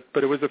this, but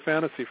it was a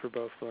fantasy for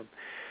both of them.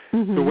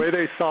 Mm-hmm. The way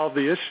they solved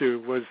the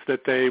issue was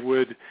that they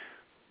would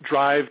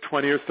drive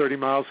 20 or 30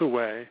 miles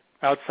away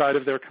outside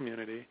of their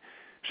community.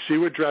 She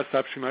would dress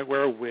up. She might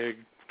wear a wig.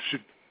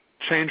 She'd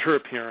change her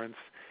appearance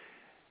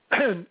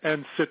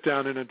and sit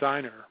down in a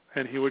diner.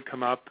 And he would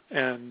come up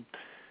and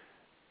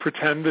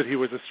pretend that he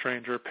was a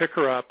stranger, pick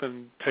her up,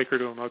 and take her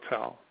to a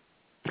motel.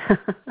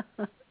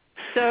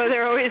 So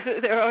they're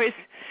always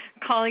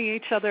calling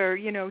each other,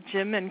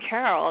 Jim and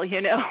Carol,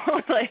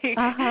 like.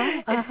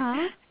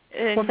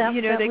 And well,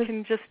 they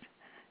can just,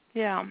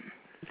 yeah.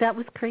 That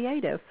was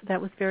creative. That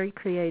was very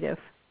creative.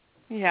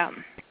 Yeah.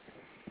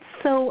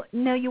 So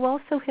now you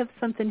also have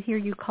something here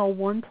you call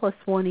 1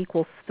 + 1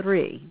 =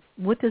 3.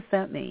 What does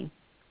that mean?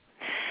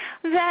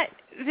 That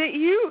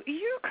you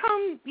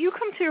come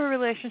to your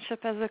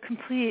relationship as a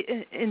complete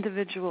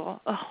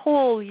individual, a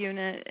whole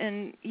unit,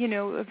 and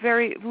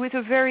with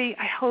a very,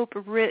 I hope,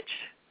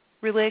 rich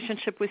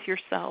relationship with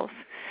yourself.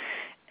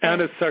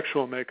 And a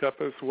sexual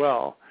makeup as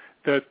well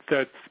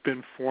that's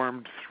been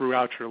formed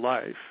throughout your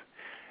life.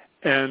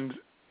 And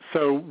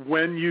so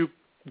when you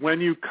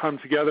come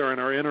together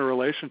and are in a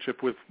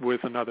relationship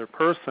with another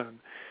person,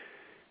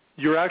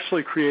 you're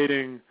actually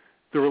creating.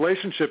 The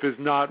relationship is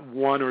not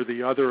one or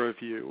the other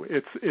of you.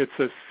 It's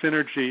a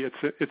synergy.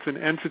 It's an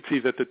entity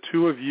that the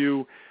two of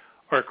you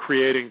are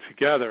creating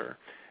together,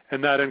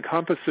 and that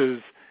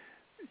encompasses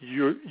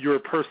your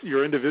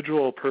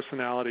individual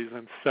personalities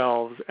and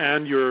selves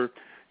and your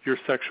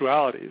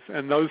sexualities.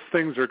 And those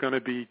things are going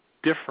to be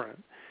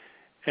different.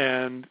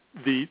 And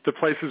the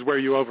places where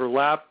you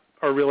overlap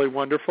are really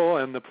wonderful,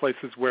 and the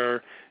places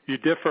where you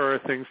differ are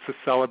things to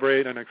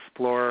celebrate and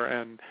explore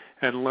and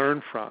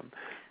learn from.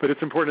 But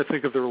it's important to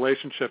think of the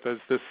relationship as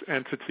this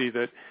entity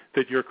that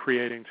you're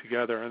creating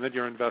together and that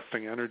you're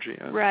investing energy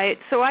in. Right.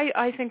 So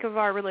I think of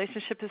our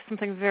relationship as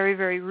something very,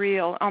 very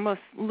real, almost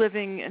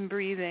living and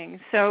breathing.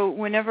 So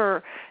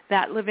whenever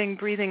that living,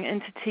 breathing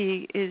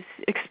entity is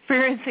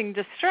experiencing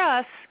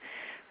distress,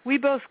 we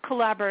both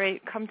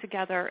collaborate, come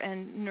together,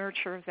 and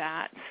nurture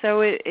that.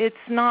 So it's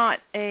not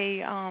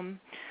a,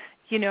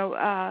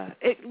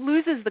 it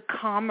loses the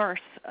commerce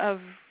of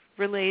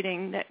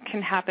relating that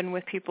can happen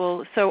with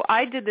people. So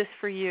I did this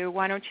for you.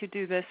 Why don't you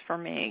do this for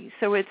me?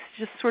 So it's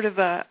just sort of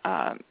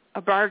a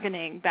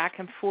bargaining back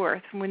and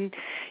forth. When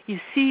you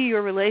see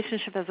your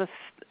relationship as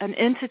an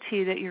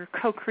entity that you're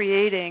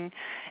co-creating,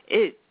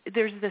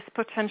 there's this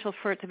potential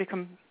for it to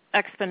become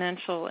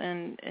exponential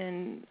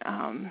and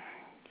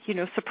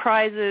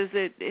surprises.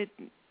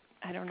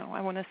 I don't know. I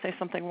want to say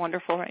something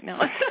wonderful right now.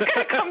 It's not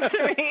going to come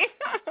to me.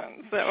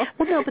 So.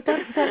 Well, no, but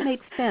that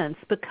makes sense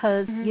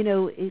because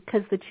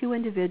because the two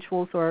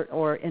individuals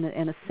are in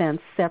a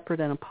sense separate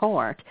and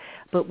apart.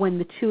 But when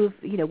the two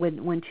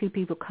when two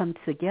people come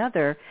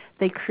together,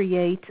 they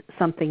create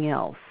something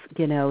else.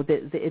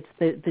 It's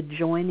the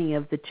joining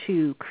of the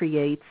two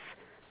creates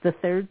the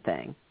third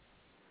thing.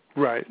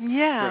 Right.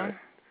 Yeah. Right.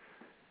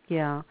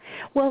 Yeah.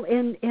 Well,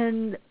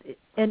 and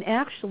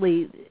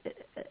actually,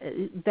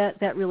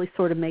 that really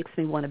sort of makes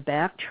me want to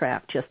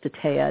backtrack just a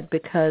tad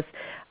because,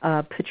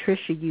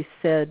 Patricia, you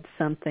said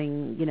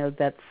something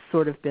that's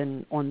sort of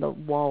been on the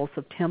walls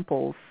of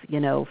temples,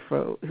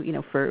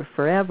 for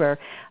forever,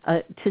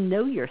 to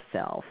know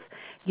yourself.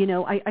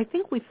 I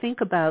think we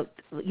think about,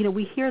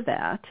 we hear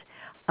that,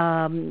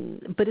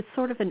 but it's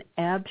sort of an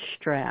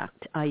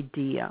abstract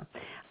idea.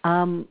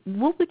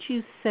 What would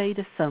you say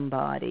to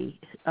somebody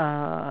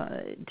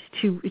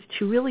to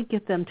really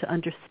get them to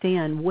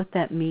understand what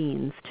that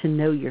means to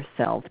know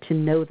yourself, to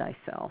know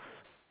thyself?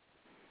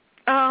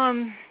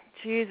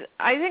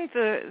 I think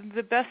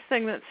the best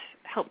thing that's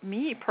helped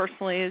me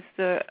personally is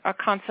a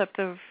concept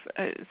of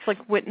it's like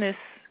witness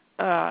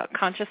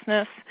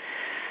consciousness.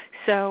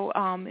 So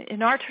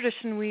in our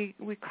tradition,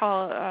 we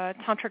call a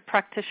tantric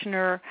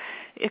practitioner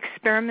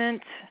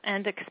experiment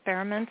and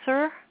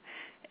experimenter.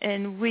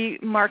 And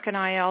Mark and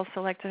I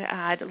also like to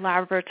add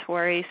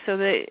laboratory, so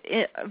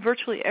that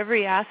virtually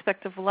every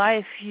aspect of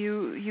life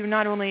you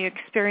not only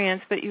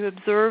experience, but you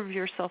observe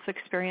yourself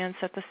experience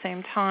at the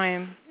same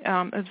time,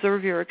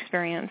 observe your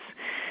experience.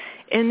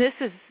 And this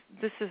is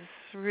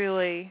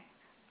really,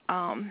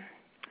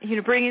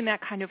 bringing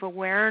that kind of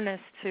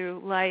awareness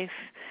to life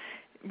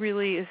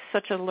really is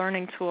such a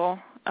learning tool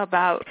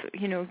about,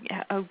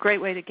 a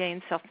great way to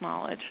gain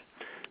self-knowledge.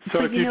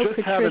 So if you just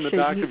Patricia, have in the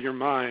back of your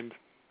mind...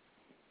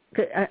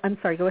 I'm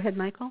sorry, go ahead,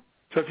 Michael.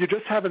 So if you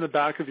just have in the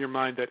back of your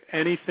mind that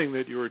anything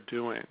that you're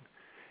doing,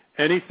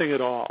 anything at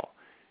all,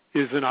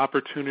 is an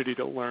opportunity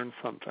to learn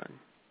something,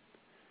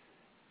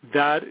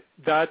 that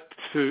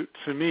to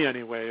me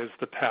anyway is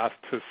the path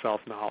to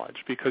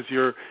self-knowledge, because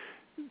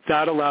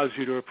that allows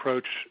you to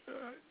approach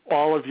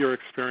all of your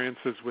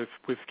experiences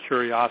with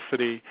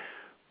curiosity,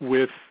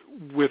 with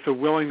a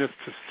willingness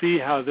to see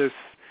how this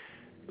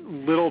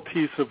little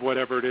piece of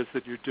whatever it is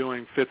that you're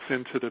doing fits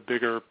into the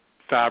bigger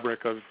fabric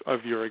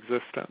of your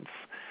existence.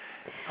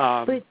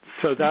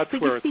 So that's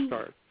where it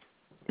starts.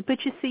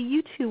 But you see,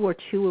 you two are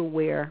two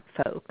aware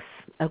folks,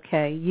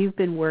 okay? You've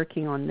been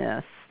working on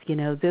this.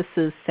 This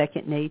is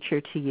second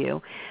nature to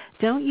you.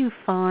 Don't you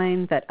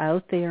find that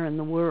out there in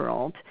the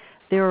world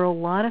there are a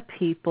lot of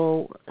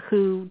people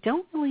who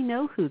don't really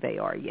know who they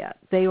are yet.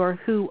 They are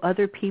who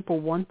other people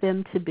want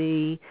them to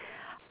be.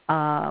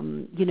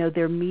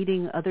 They're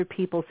meeting other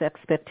people's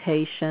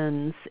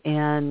expectations,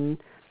 and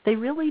they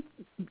really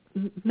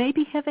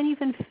maybe haven't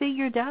even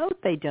figured out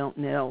they don't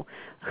know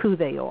who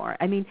they are.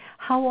 I mean,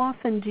 how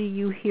often do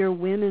you hear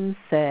women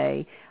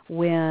say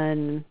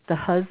when the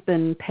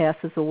husband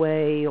passes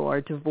away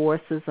or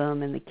divorces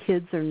them and the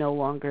kids are no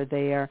longer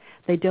there,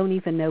 they don't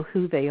even know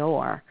who they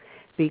are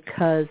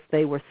because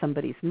they were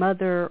somebody's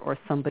mother or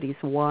somebody's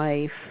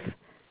wife?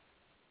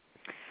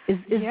 Is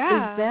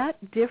that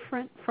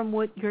different from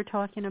what you're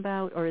talking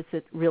about, or is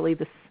it really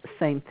the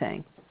same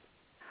thing?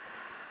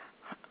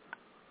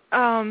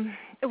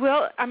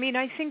 Well, I mean,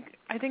 I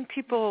think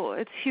people,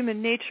 it's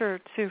human nature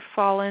to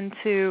fall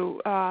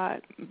into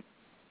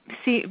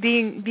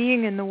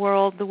being in the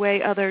world the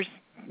way others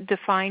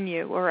define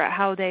you or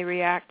how they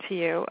react to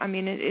you. I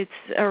mean, it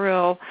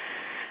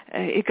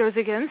goes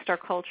against our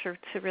culture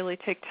to really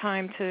take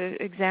time to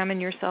examine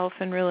yourself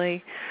and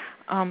really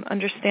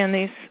understand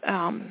these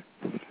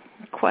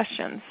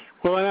questions.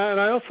 Well, and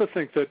I also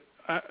think that,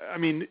 I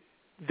mean,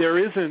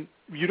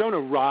 you don't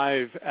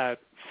arrive at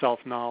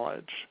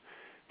self-knowledge.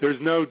 There's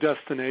no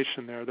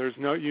destination there.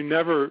 You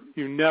never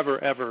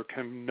ever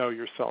can know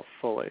yourself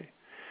fully.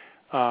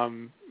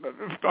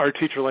 Our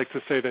teacher likes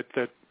to say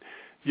that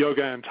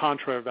yoga and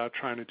Tantra are about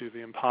trying to do the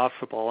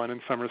impossible, and in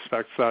some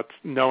respects that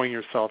knowing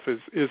yourself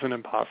is an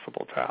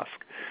impossible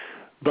task.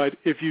 But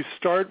if you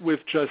start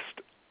with just,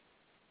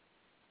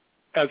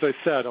 as I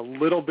said, a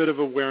little bit of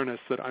awareness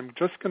that I'm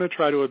just going to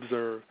try to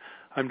observe,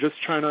 I'm just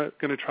going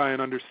to try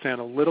and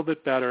understand a little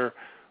bit better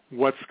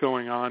what's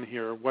going on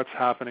here, what's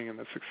happening in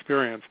this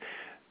experience,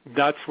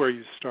 that's where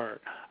you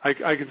start. I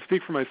can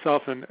speak for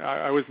myself, and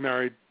I was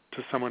married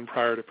to someone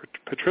prior to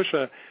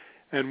Patricia,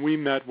 and we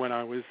met when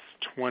I was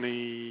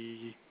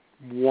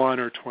 21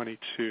 or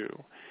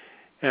 22.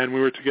 And we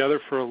were together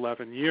for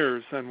 11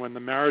 years, and when the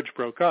marriage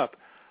broke up,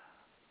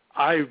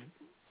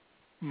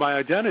 my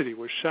identity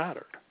was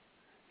shattered.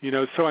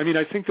 So I mean,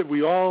 I think that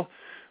we all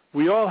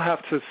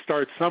have to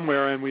start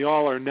somewhere, and we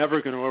all are never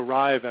going to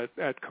arrive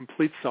at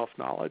complete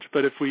self-knowledge.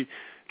 But if we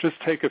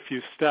just take a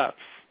few steps,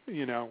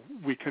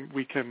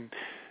 we can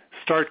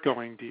start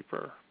going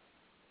deeper.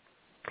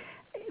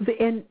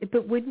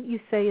 But wouldn't you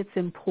say it's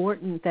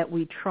important that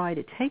we try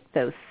to take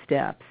those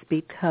steps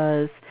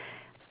because,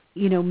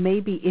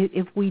 maybe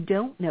if we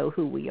don't know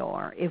who we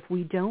are, if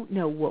we don't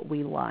know what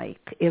we like,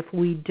 if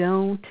we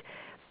don't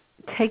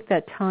take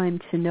that time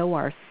to know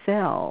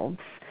ourselves,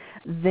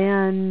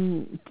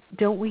 then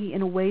don't we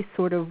in a way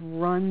sort of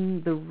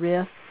run the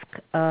risk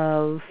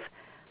of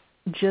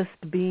just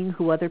being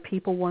who other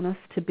people want us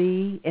to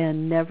be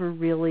and never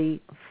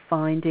really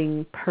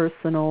finding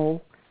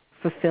personal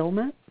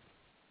fulfillment?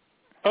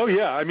 Oh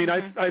yeah, I mean,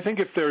 I think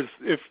if there's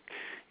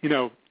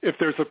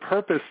a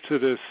purpose to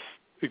this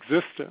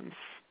existence,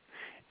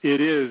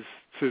 it is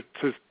to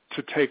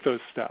take those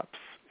steps.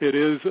 It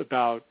is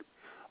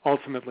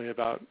ultimately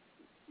about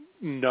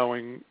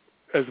knowing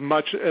as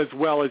much as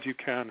well as you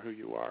can who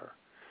you are.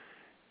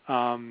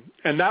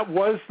 And that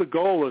was the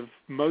goal of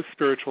most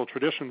spiritual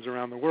traditions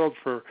around the world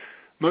for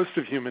most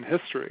of human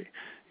history.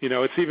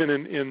 It's even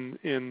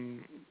in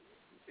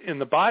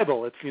the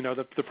Bible. It's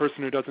the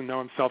person who doesn't know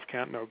himself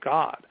can't know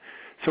God.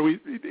 So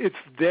it's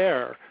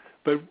there,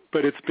 but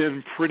it's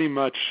been pretty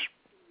much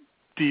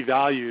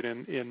devalued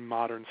in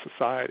modern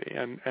society.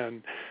 And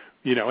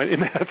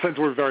in that sense,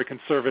 we're very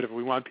conservative.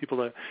 We want people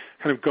to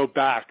kind of go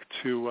back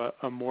to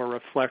a more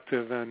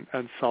reflective and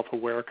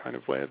self-aware kind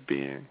of way of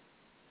being.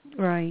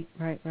 Right.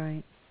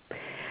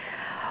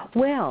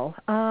 Well,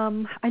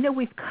 I know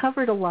we've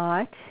covered a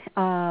lot.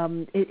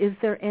 Is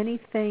there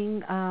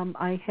anything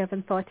I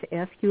haven't thought to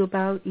ask you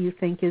about you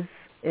think is,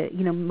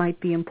 might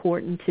be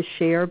important to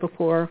share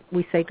before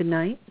we say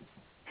goodnight?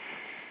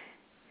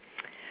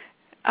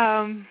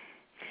 No,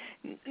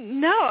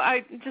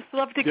 I just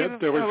love to give.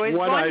 There was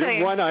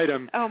one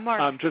item. Oh,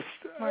 Mark.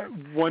 Mark.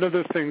 One of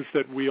the things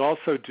that we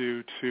also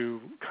do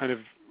to kind of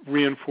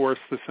reinforce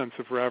the sense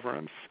of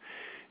reverence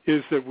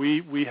is that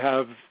we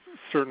have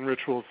certain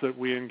rituals that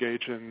we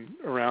engage in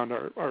around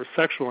our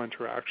sexual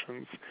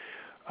interactions,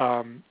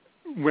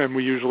 when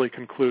we usually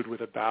conclude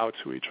with a bow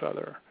to each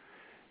other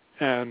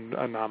and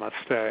a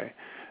namaste.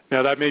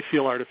 Now, that may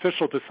feel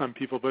artificial to some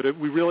people, but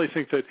we really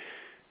think that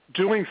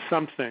doing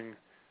something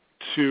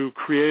to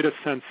create a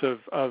sense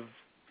of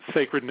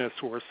sacredness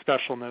or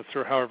specialness,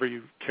 or however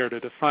you care to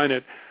define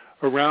it,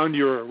 around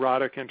your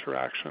erotic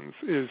interactions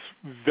is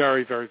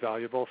very, very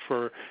valuable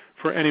for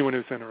anyone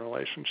who's in a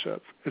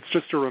relationship. It's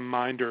just a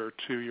reminder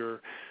to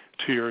your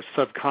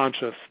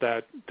subconscious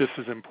that this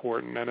is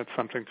important and it's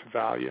something to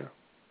value.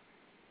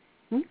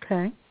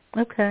 Okay.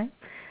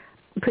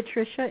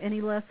 Patricia, any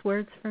last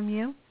words from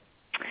you?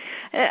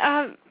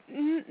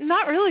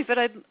 Not really, but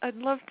I'd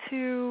love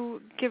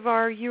to give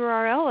our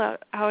URL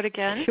out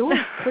again. Sure,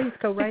 please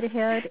go right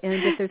ahead. And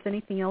if there's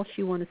anything else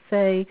you want to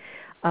say,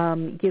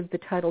 give the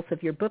titles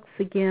of your books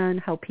again,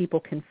 how people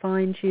can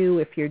find you,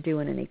 if you're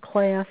doing any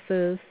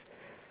classes.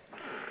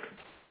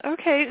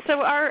 Okay,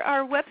 so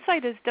our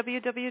website is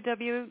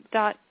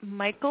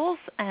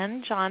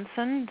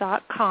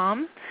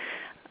www.michaelsandjohnson.com.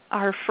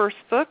 Our first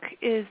book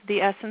is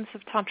The Essence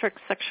of Tantric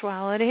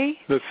Sexuality.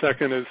 The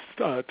second is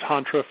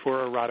Tantra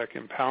for Erotic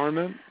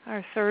Empowerment.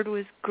 Our third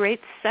was Great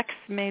Sex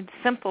Made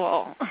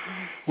Simple,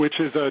 which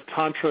is a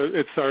Tantra,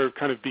 it's our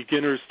kind of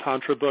beginner's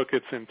Tantra book.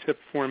 It's in tip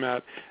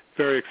format,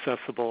 very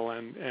accessible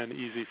and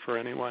easy for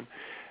anyone.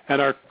 And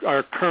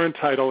our current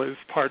title is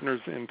Partners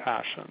in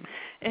Passion.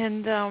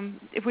 And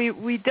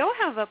we don't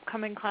have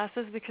upcoming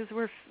classes because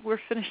we're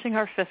finishing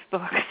our fifth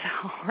book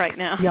right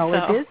now. Y'all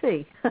are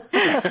busy.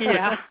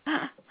 Yeah.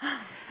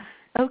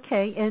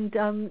 Okay, and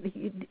are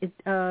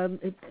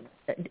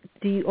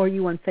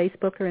you on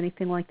Facebook or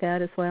anything like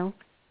that as well?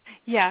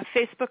 Yeah,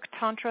 Facebook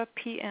Tantra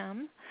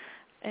PM,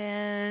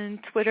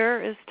 and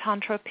Twitter is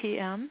Tantra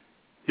PM.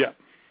 Yeah.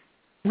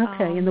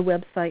 Okay, and the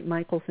website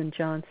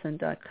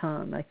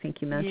michaelsandjohnson.com. I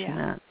think you mentioned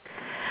that.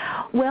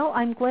 Well,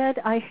 I'm glad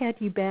I had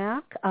you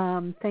back.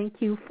 Thank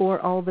you for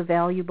all the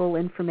valuable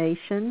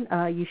information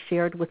you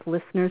shared with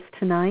listeners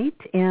tonight,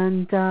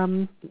 and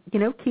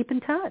keep in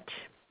touch.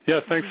 Yeah,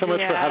 thanks so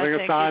much for having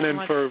us on, and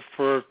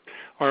for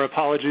our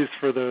apologies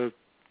for the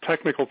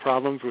technical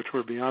problems, which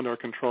were beyond our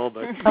control.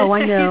 But oh,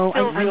 I know,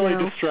 it's really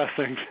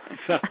distressing.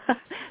 So.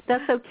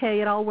 That's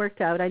okay. It all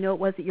worked out. I know it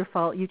wasn't your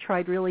fault. You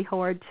tried really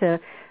hard to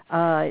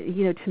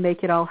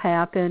make it all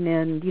happen,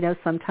 and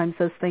sometimes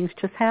those things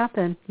just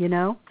happen.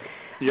 Yep.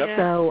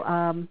 So,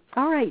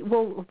 all right.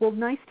 Well,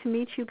 nice to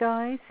meet you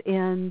guys,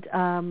 and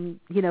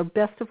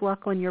best of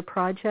luck on your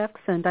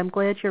projects. And I'm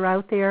glad you're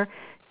out there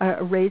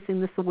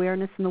raising this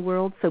awareness in the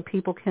world, so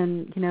people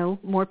can,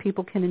 more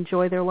people can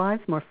enjoy their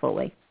lives more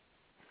fully.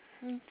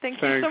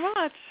 Thanks you so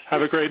much.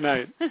 Have a great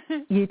night.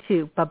 You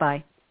too.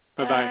 Bye-bye.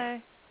 Bye-bye.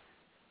 Bye.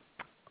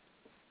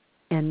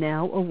 And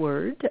now a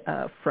word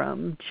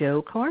from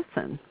Joe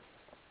Carson.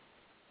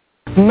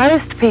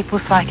 Most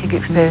people's psychic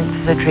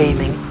experiences are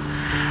dreaming,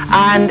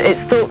 and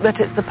it's thought that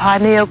it's the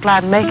pineal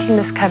gland making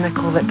this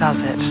chemical that does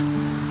it.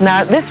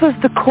 Now, this was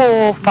the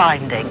core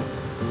finding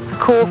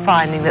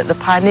that the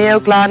pineal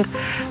gland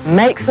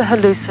makes a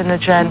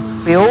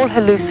hallucinogen. We all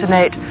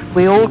hallucinate.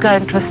 We all go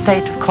into a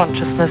state of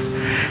consciousness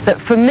that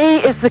for me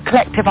is the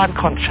collective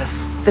unconscious.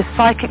 This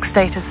psychic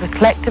state is the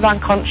collective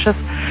unconscious,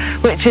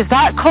 which is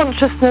that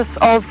consciousness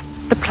of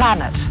the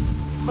planet,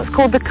 what's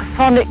called the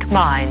chthonic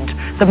mind,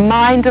 the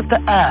mind of the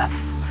earth.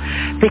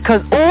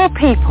 Because all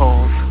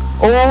peoples,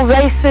 all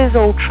races,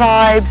 all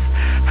tribes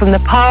from the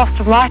past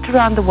right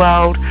around the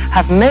world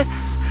have myths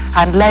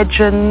and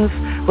legends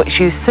which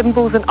use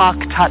symbols and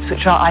archetypes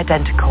which are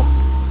identical.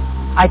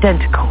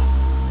 Identical.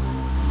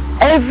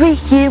 Every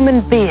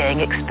human being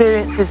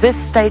experiences this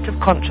state of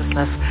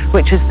consciousness,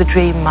 which is the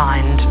dream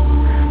mind.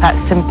 That's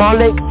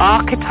symbolic,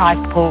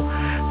 archetypal,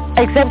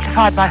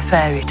 exemplified by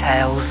fairy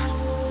tales,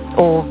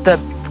 or the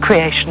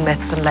creation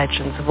myths and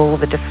legends of all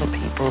the different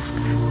peoples.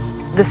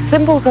 The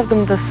symbols of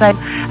them are the same,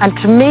 and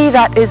to me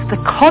that is the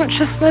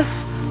consciousness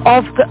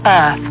of the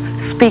earth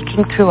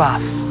speaking to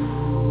us.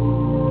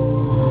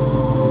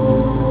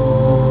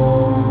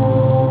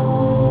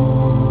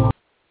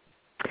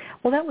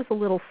 Well, that was a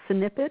little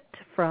snippet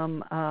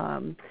from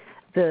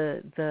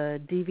the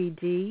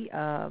DVD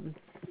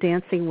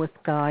Dancing with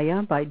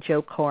Gaia by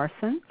Joe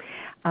Carson.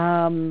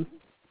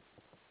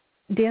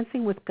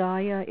 Dancing with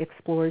Gaia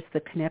explores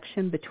the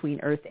connection between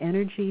earth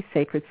energy,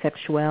 sacred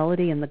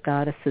sexuality, and the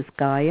goddesses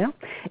Gaia.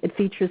 It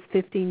features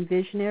 15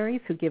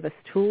 visionaries who give us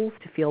tools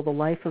to feel the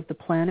life of the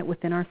planet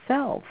within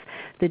ourselves.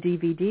 The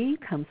DVD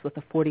comes with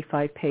a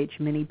 45-page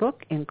mini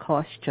book and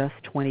costs just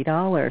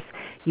 $20.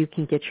 You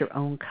can get your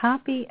own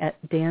copy at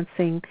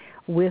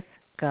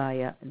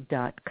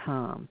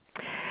dancingwithgaia.com.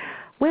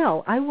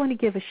 Well, I want to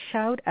give a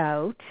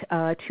shout-out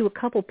to a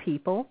couple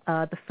people.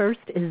 The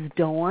first is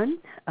Dawn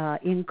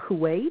in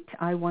Kuwait.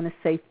 I want to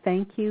say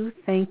thank you,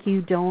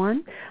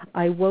 Dawn.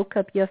 I woke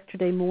up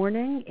yesterday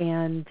morning,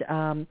 and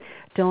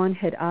Dawn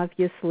had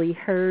obviously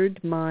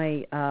heard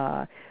my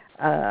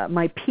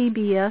my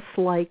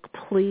PBS-like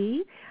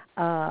plea,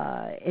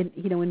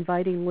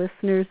 inviting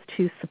listeners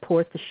to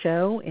support the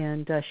show,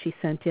 and she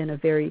sent in a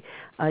very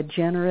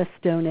generous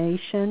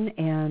donation,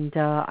 and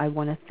I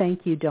want to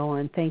thank you,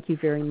 Dawn. Thank you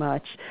very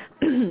much,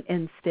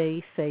 and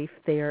stay safe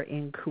there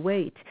in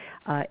Kuwait,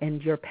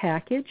 and your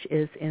package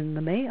is in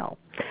the mail.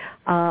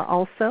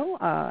 Also,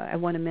 I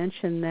want to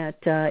mention that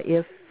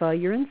if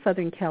you're in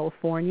Southern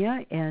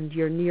California and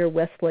you're near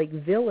Westlake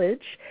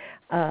Village,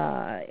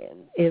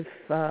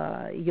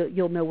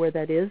 you'll know where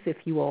that is if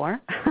you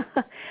are.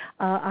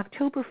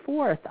 October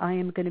 4th, I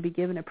am going to be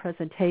giving a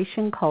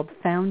presentation called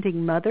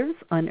Founding Mothers,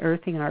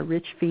 Unearthing Our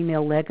Rich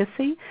Female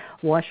Legacy,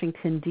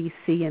 Washington,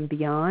 D.C. and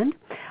Beyond.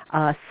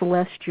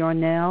 Celeste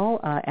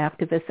Yarnell,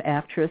 activist,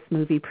 actress,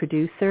 movie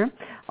producer,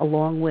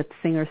 along with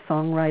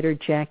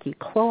singer-songwriter Jackie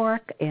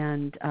Clark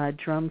and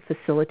drum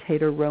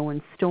facilitator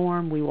Rowan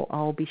Storm, we will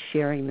all be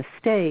sharing the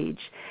stage.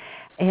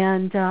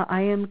 And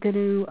I am going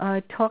to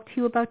talk to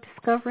you about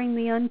discovering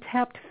the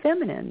untapped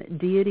feminine,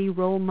 deity,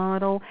 role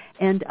model,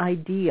 and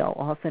ideal,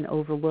 often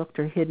overlooked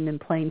or hidden in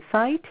plain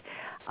sight.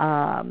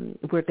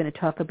 We're going to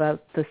talk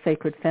about the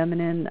sacred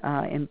feminine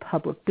in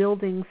public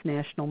buildings,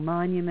 national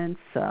monuments,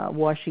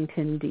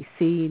 Washington,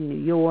 D.C., New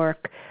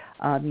York,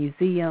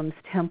 museums,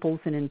 temples,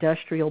 and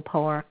industrial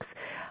parks.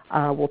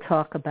 We'll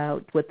talk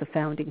about what the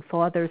Founding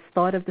Fathers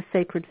thought of the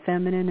sacred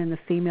feminine and the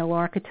female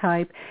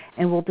archetype,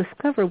 and we'll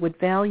discover what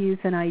values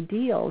and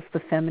ideals the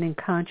feminine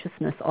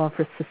consciousness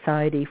offers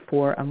society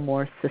for a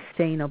more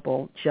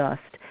sustainable,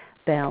 just,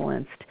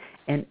 balanced,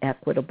 and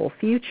equitable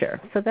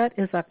future. So that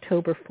is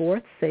October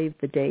 4th, save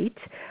the date,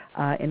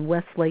 in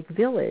Westlake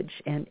Village,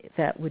 and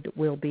that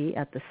will be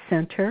at the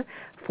Center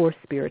for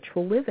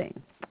Spiritual Living.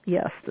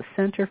 Yes, the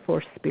Center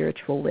for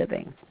Spiritual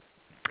Living.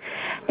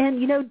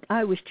 And,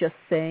 I was just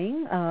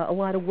saying, a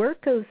lot of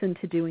work goes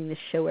into doing this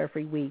show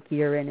every week,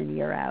 year in and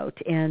year out.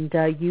 And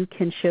you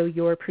can show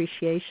your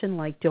appreciation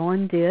like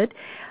Dawn did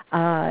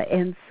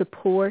and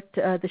support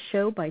the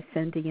show by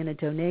sending in a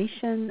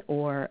donation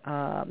or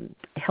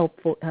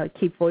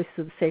keep Voices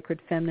of the Sacred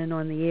Feminine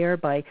on the air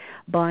by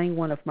buying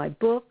one of my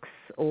books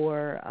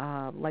or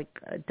like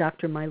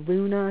Dr.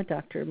 Myluna.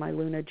 Dr.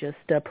 Myluna just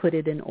put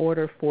it in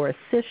order for a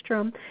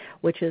sistrum,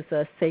 which is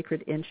a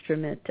sacred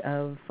instrument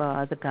of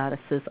the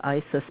goddesses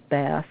Isis,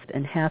 Bast,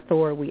 and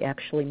Hathor. We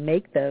actually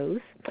make those.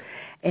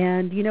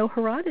 And,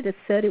 Herodotus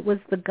said it was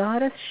the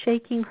goddess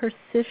shaking her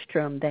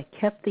sistrum that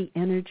kept the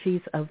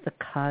energies of the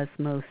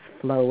cosmos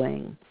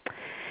flowing.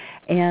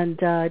 And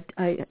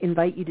I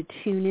invite you to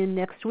tune in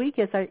next week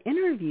as I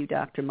interview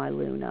Dr.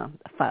 Myluna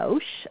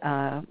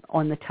Fausch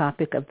on the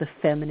topic of the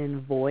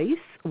feminine voice,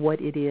 what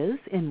it is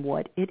and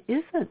what it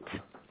isn't.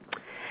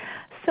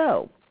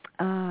 So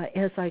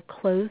as I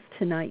close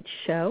tonight's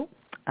show,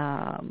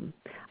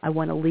 I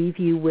want to leave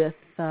you with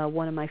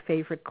one of my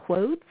favorite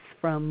quotes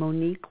from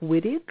Monique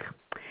Wittig,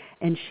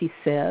 and she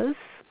says,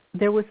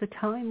 "There was a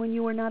time when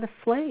you were not a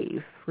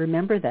slave.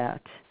 Remember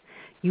that.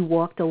 You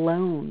walked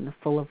alone,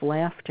 full of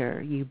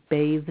laughter. You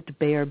bathed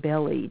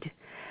bare-bellied.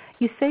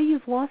 You say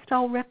you've lost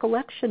all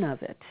recollection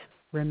of it.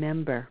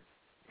 Remember.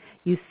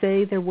 You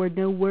say there were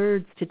no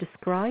words to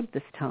describe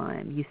this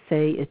time. You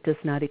say it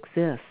does not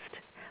exist.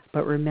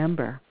 But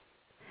remember.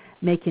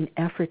 Make an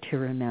effort to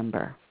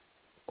remember.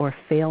 Or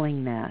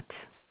failing that,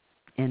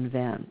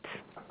 invent."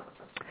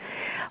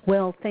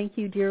 Well, thank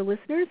you, dear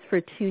listeners, for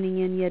tuning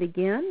in yet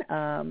again.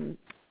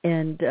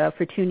 And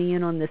for tuning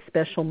in on this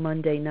special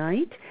Monday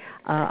night.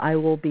 I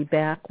will be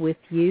back with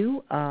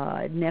you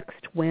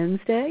next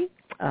Wednesday,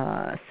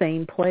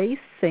 same place,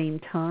 same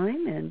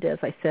time. And as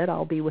I said,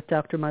 I'll be with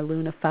Dr.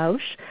 Myluna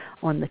Fausch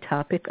on the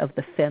topic of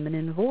the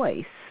feminine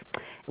voice,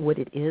 what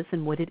it is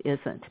and what it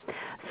isn't.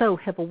 So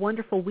have a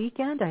wonderful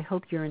weekend. I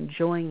hope you're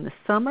enjoying the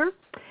summer.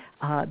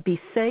 Be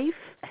safe,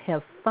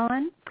 have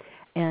fun,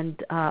 and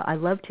I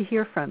love to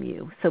hear from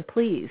you. So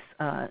please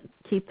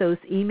keep those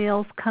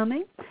emails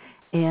coming.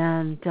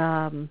 And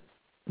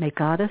may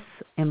Goddess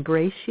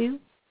embrace you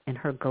in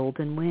her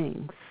golden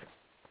wings.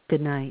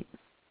 Good night.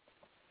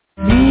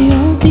 May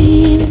your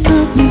being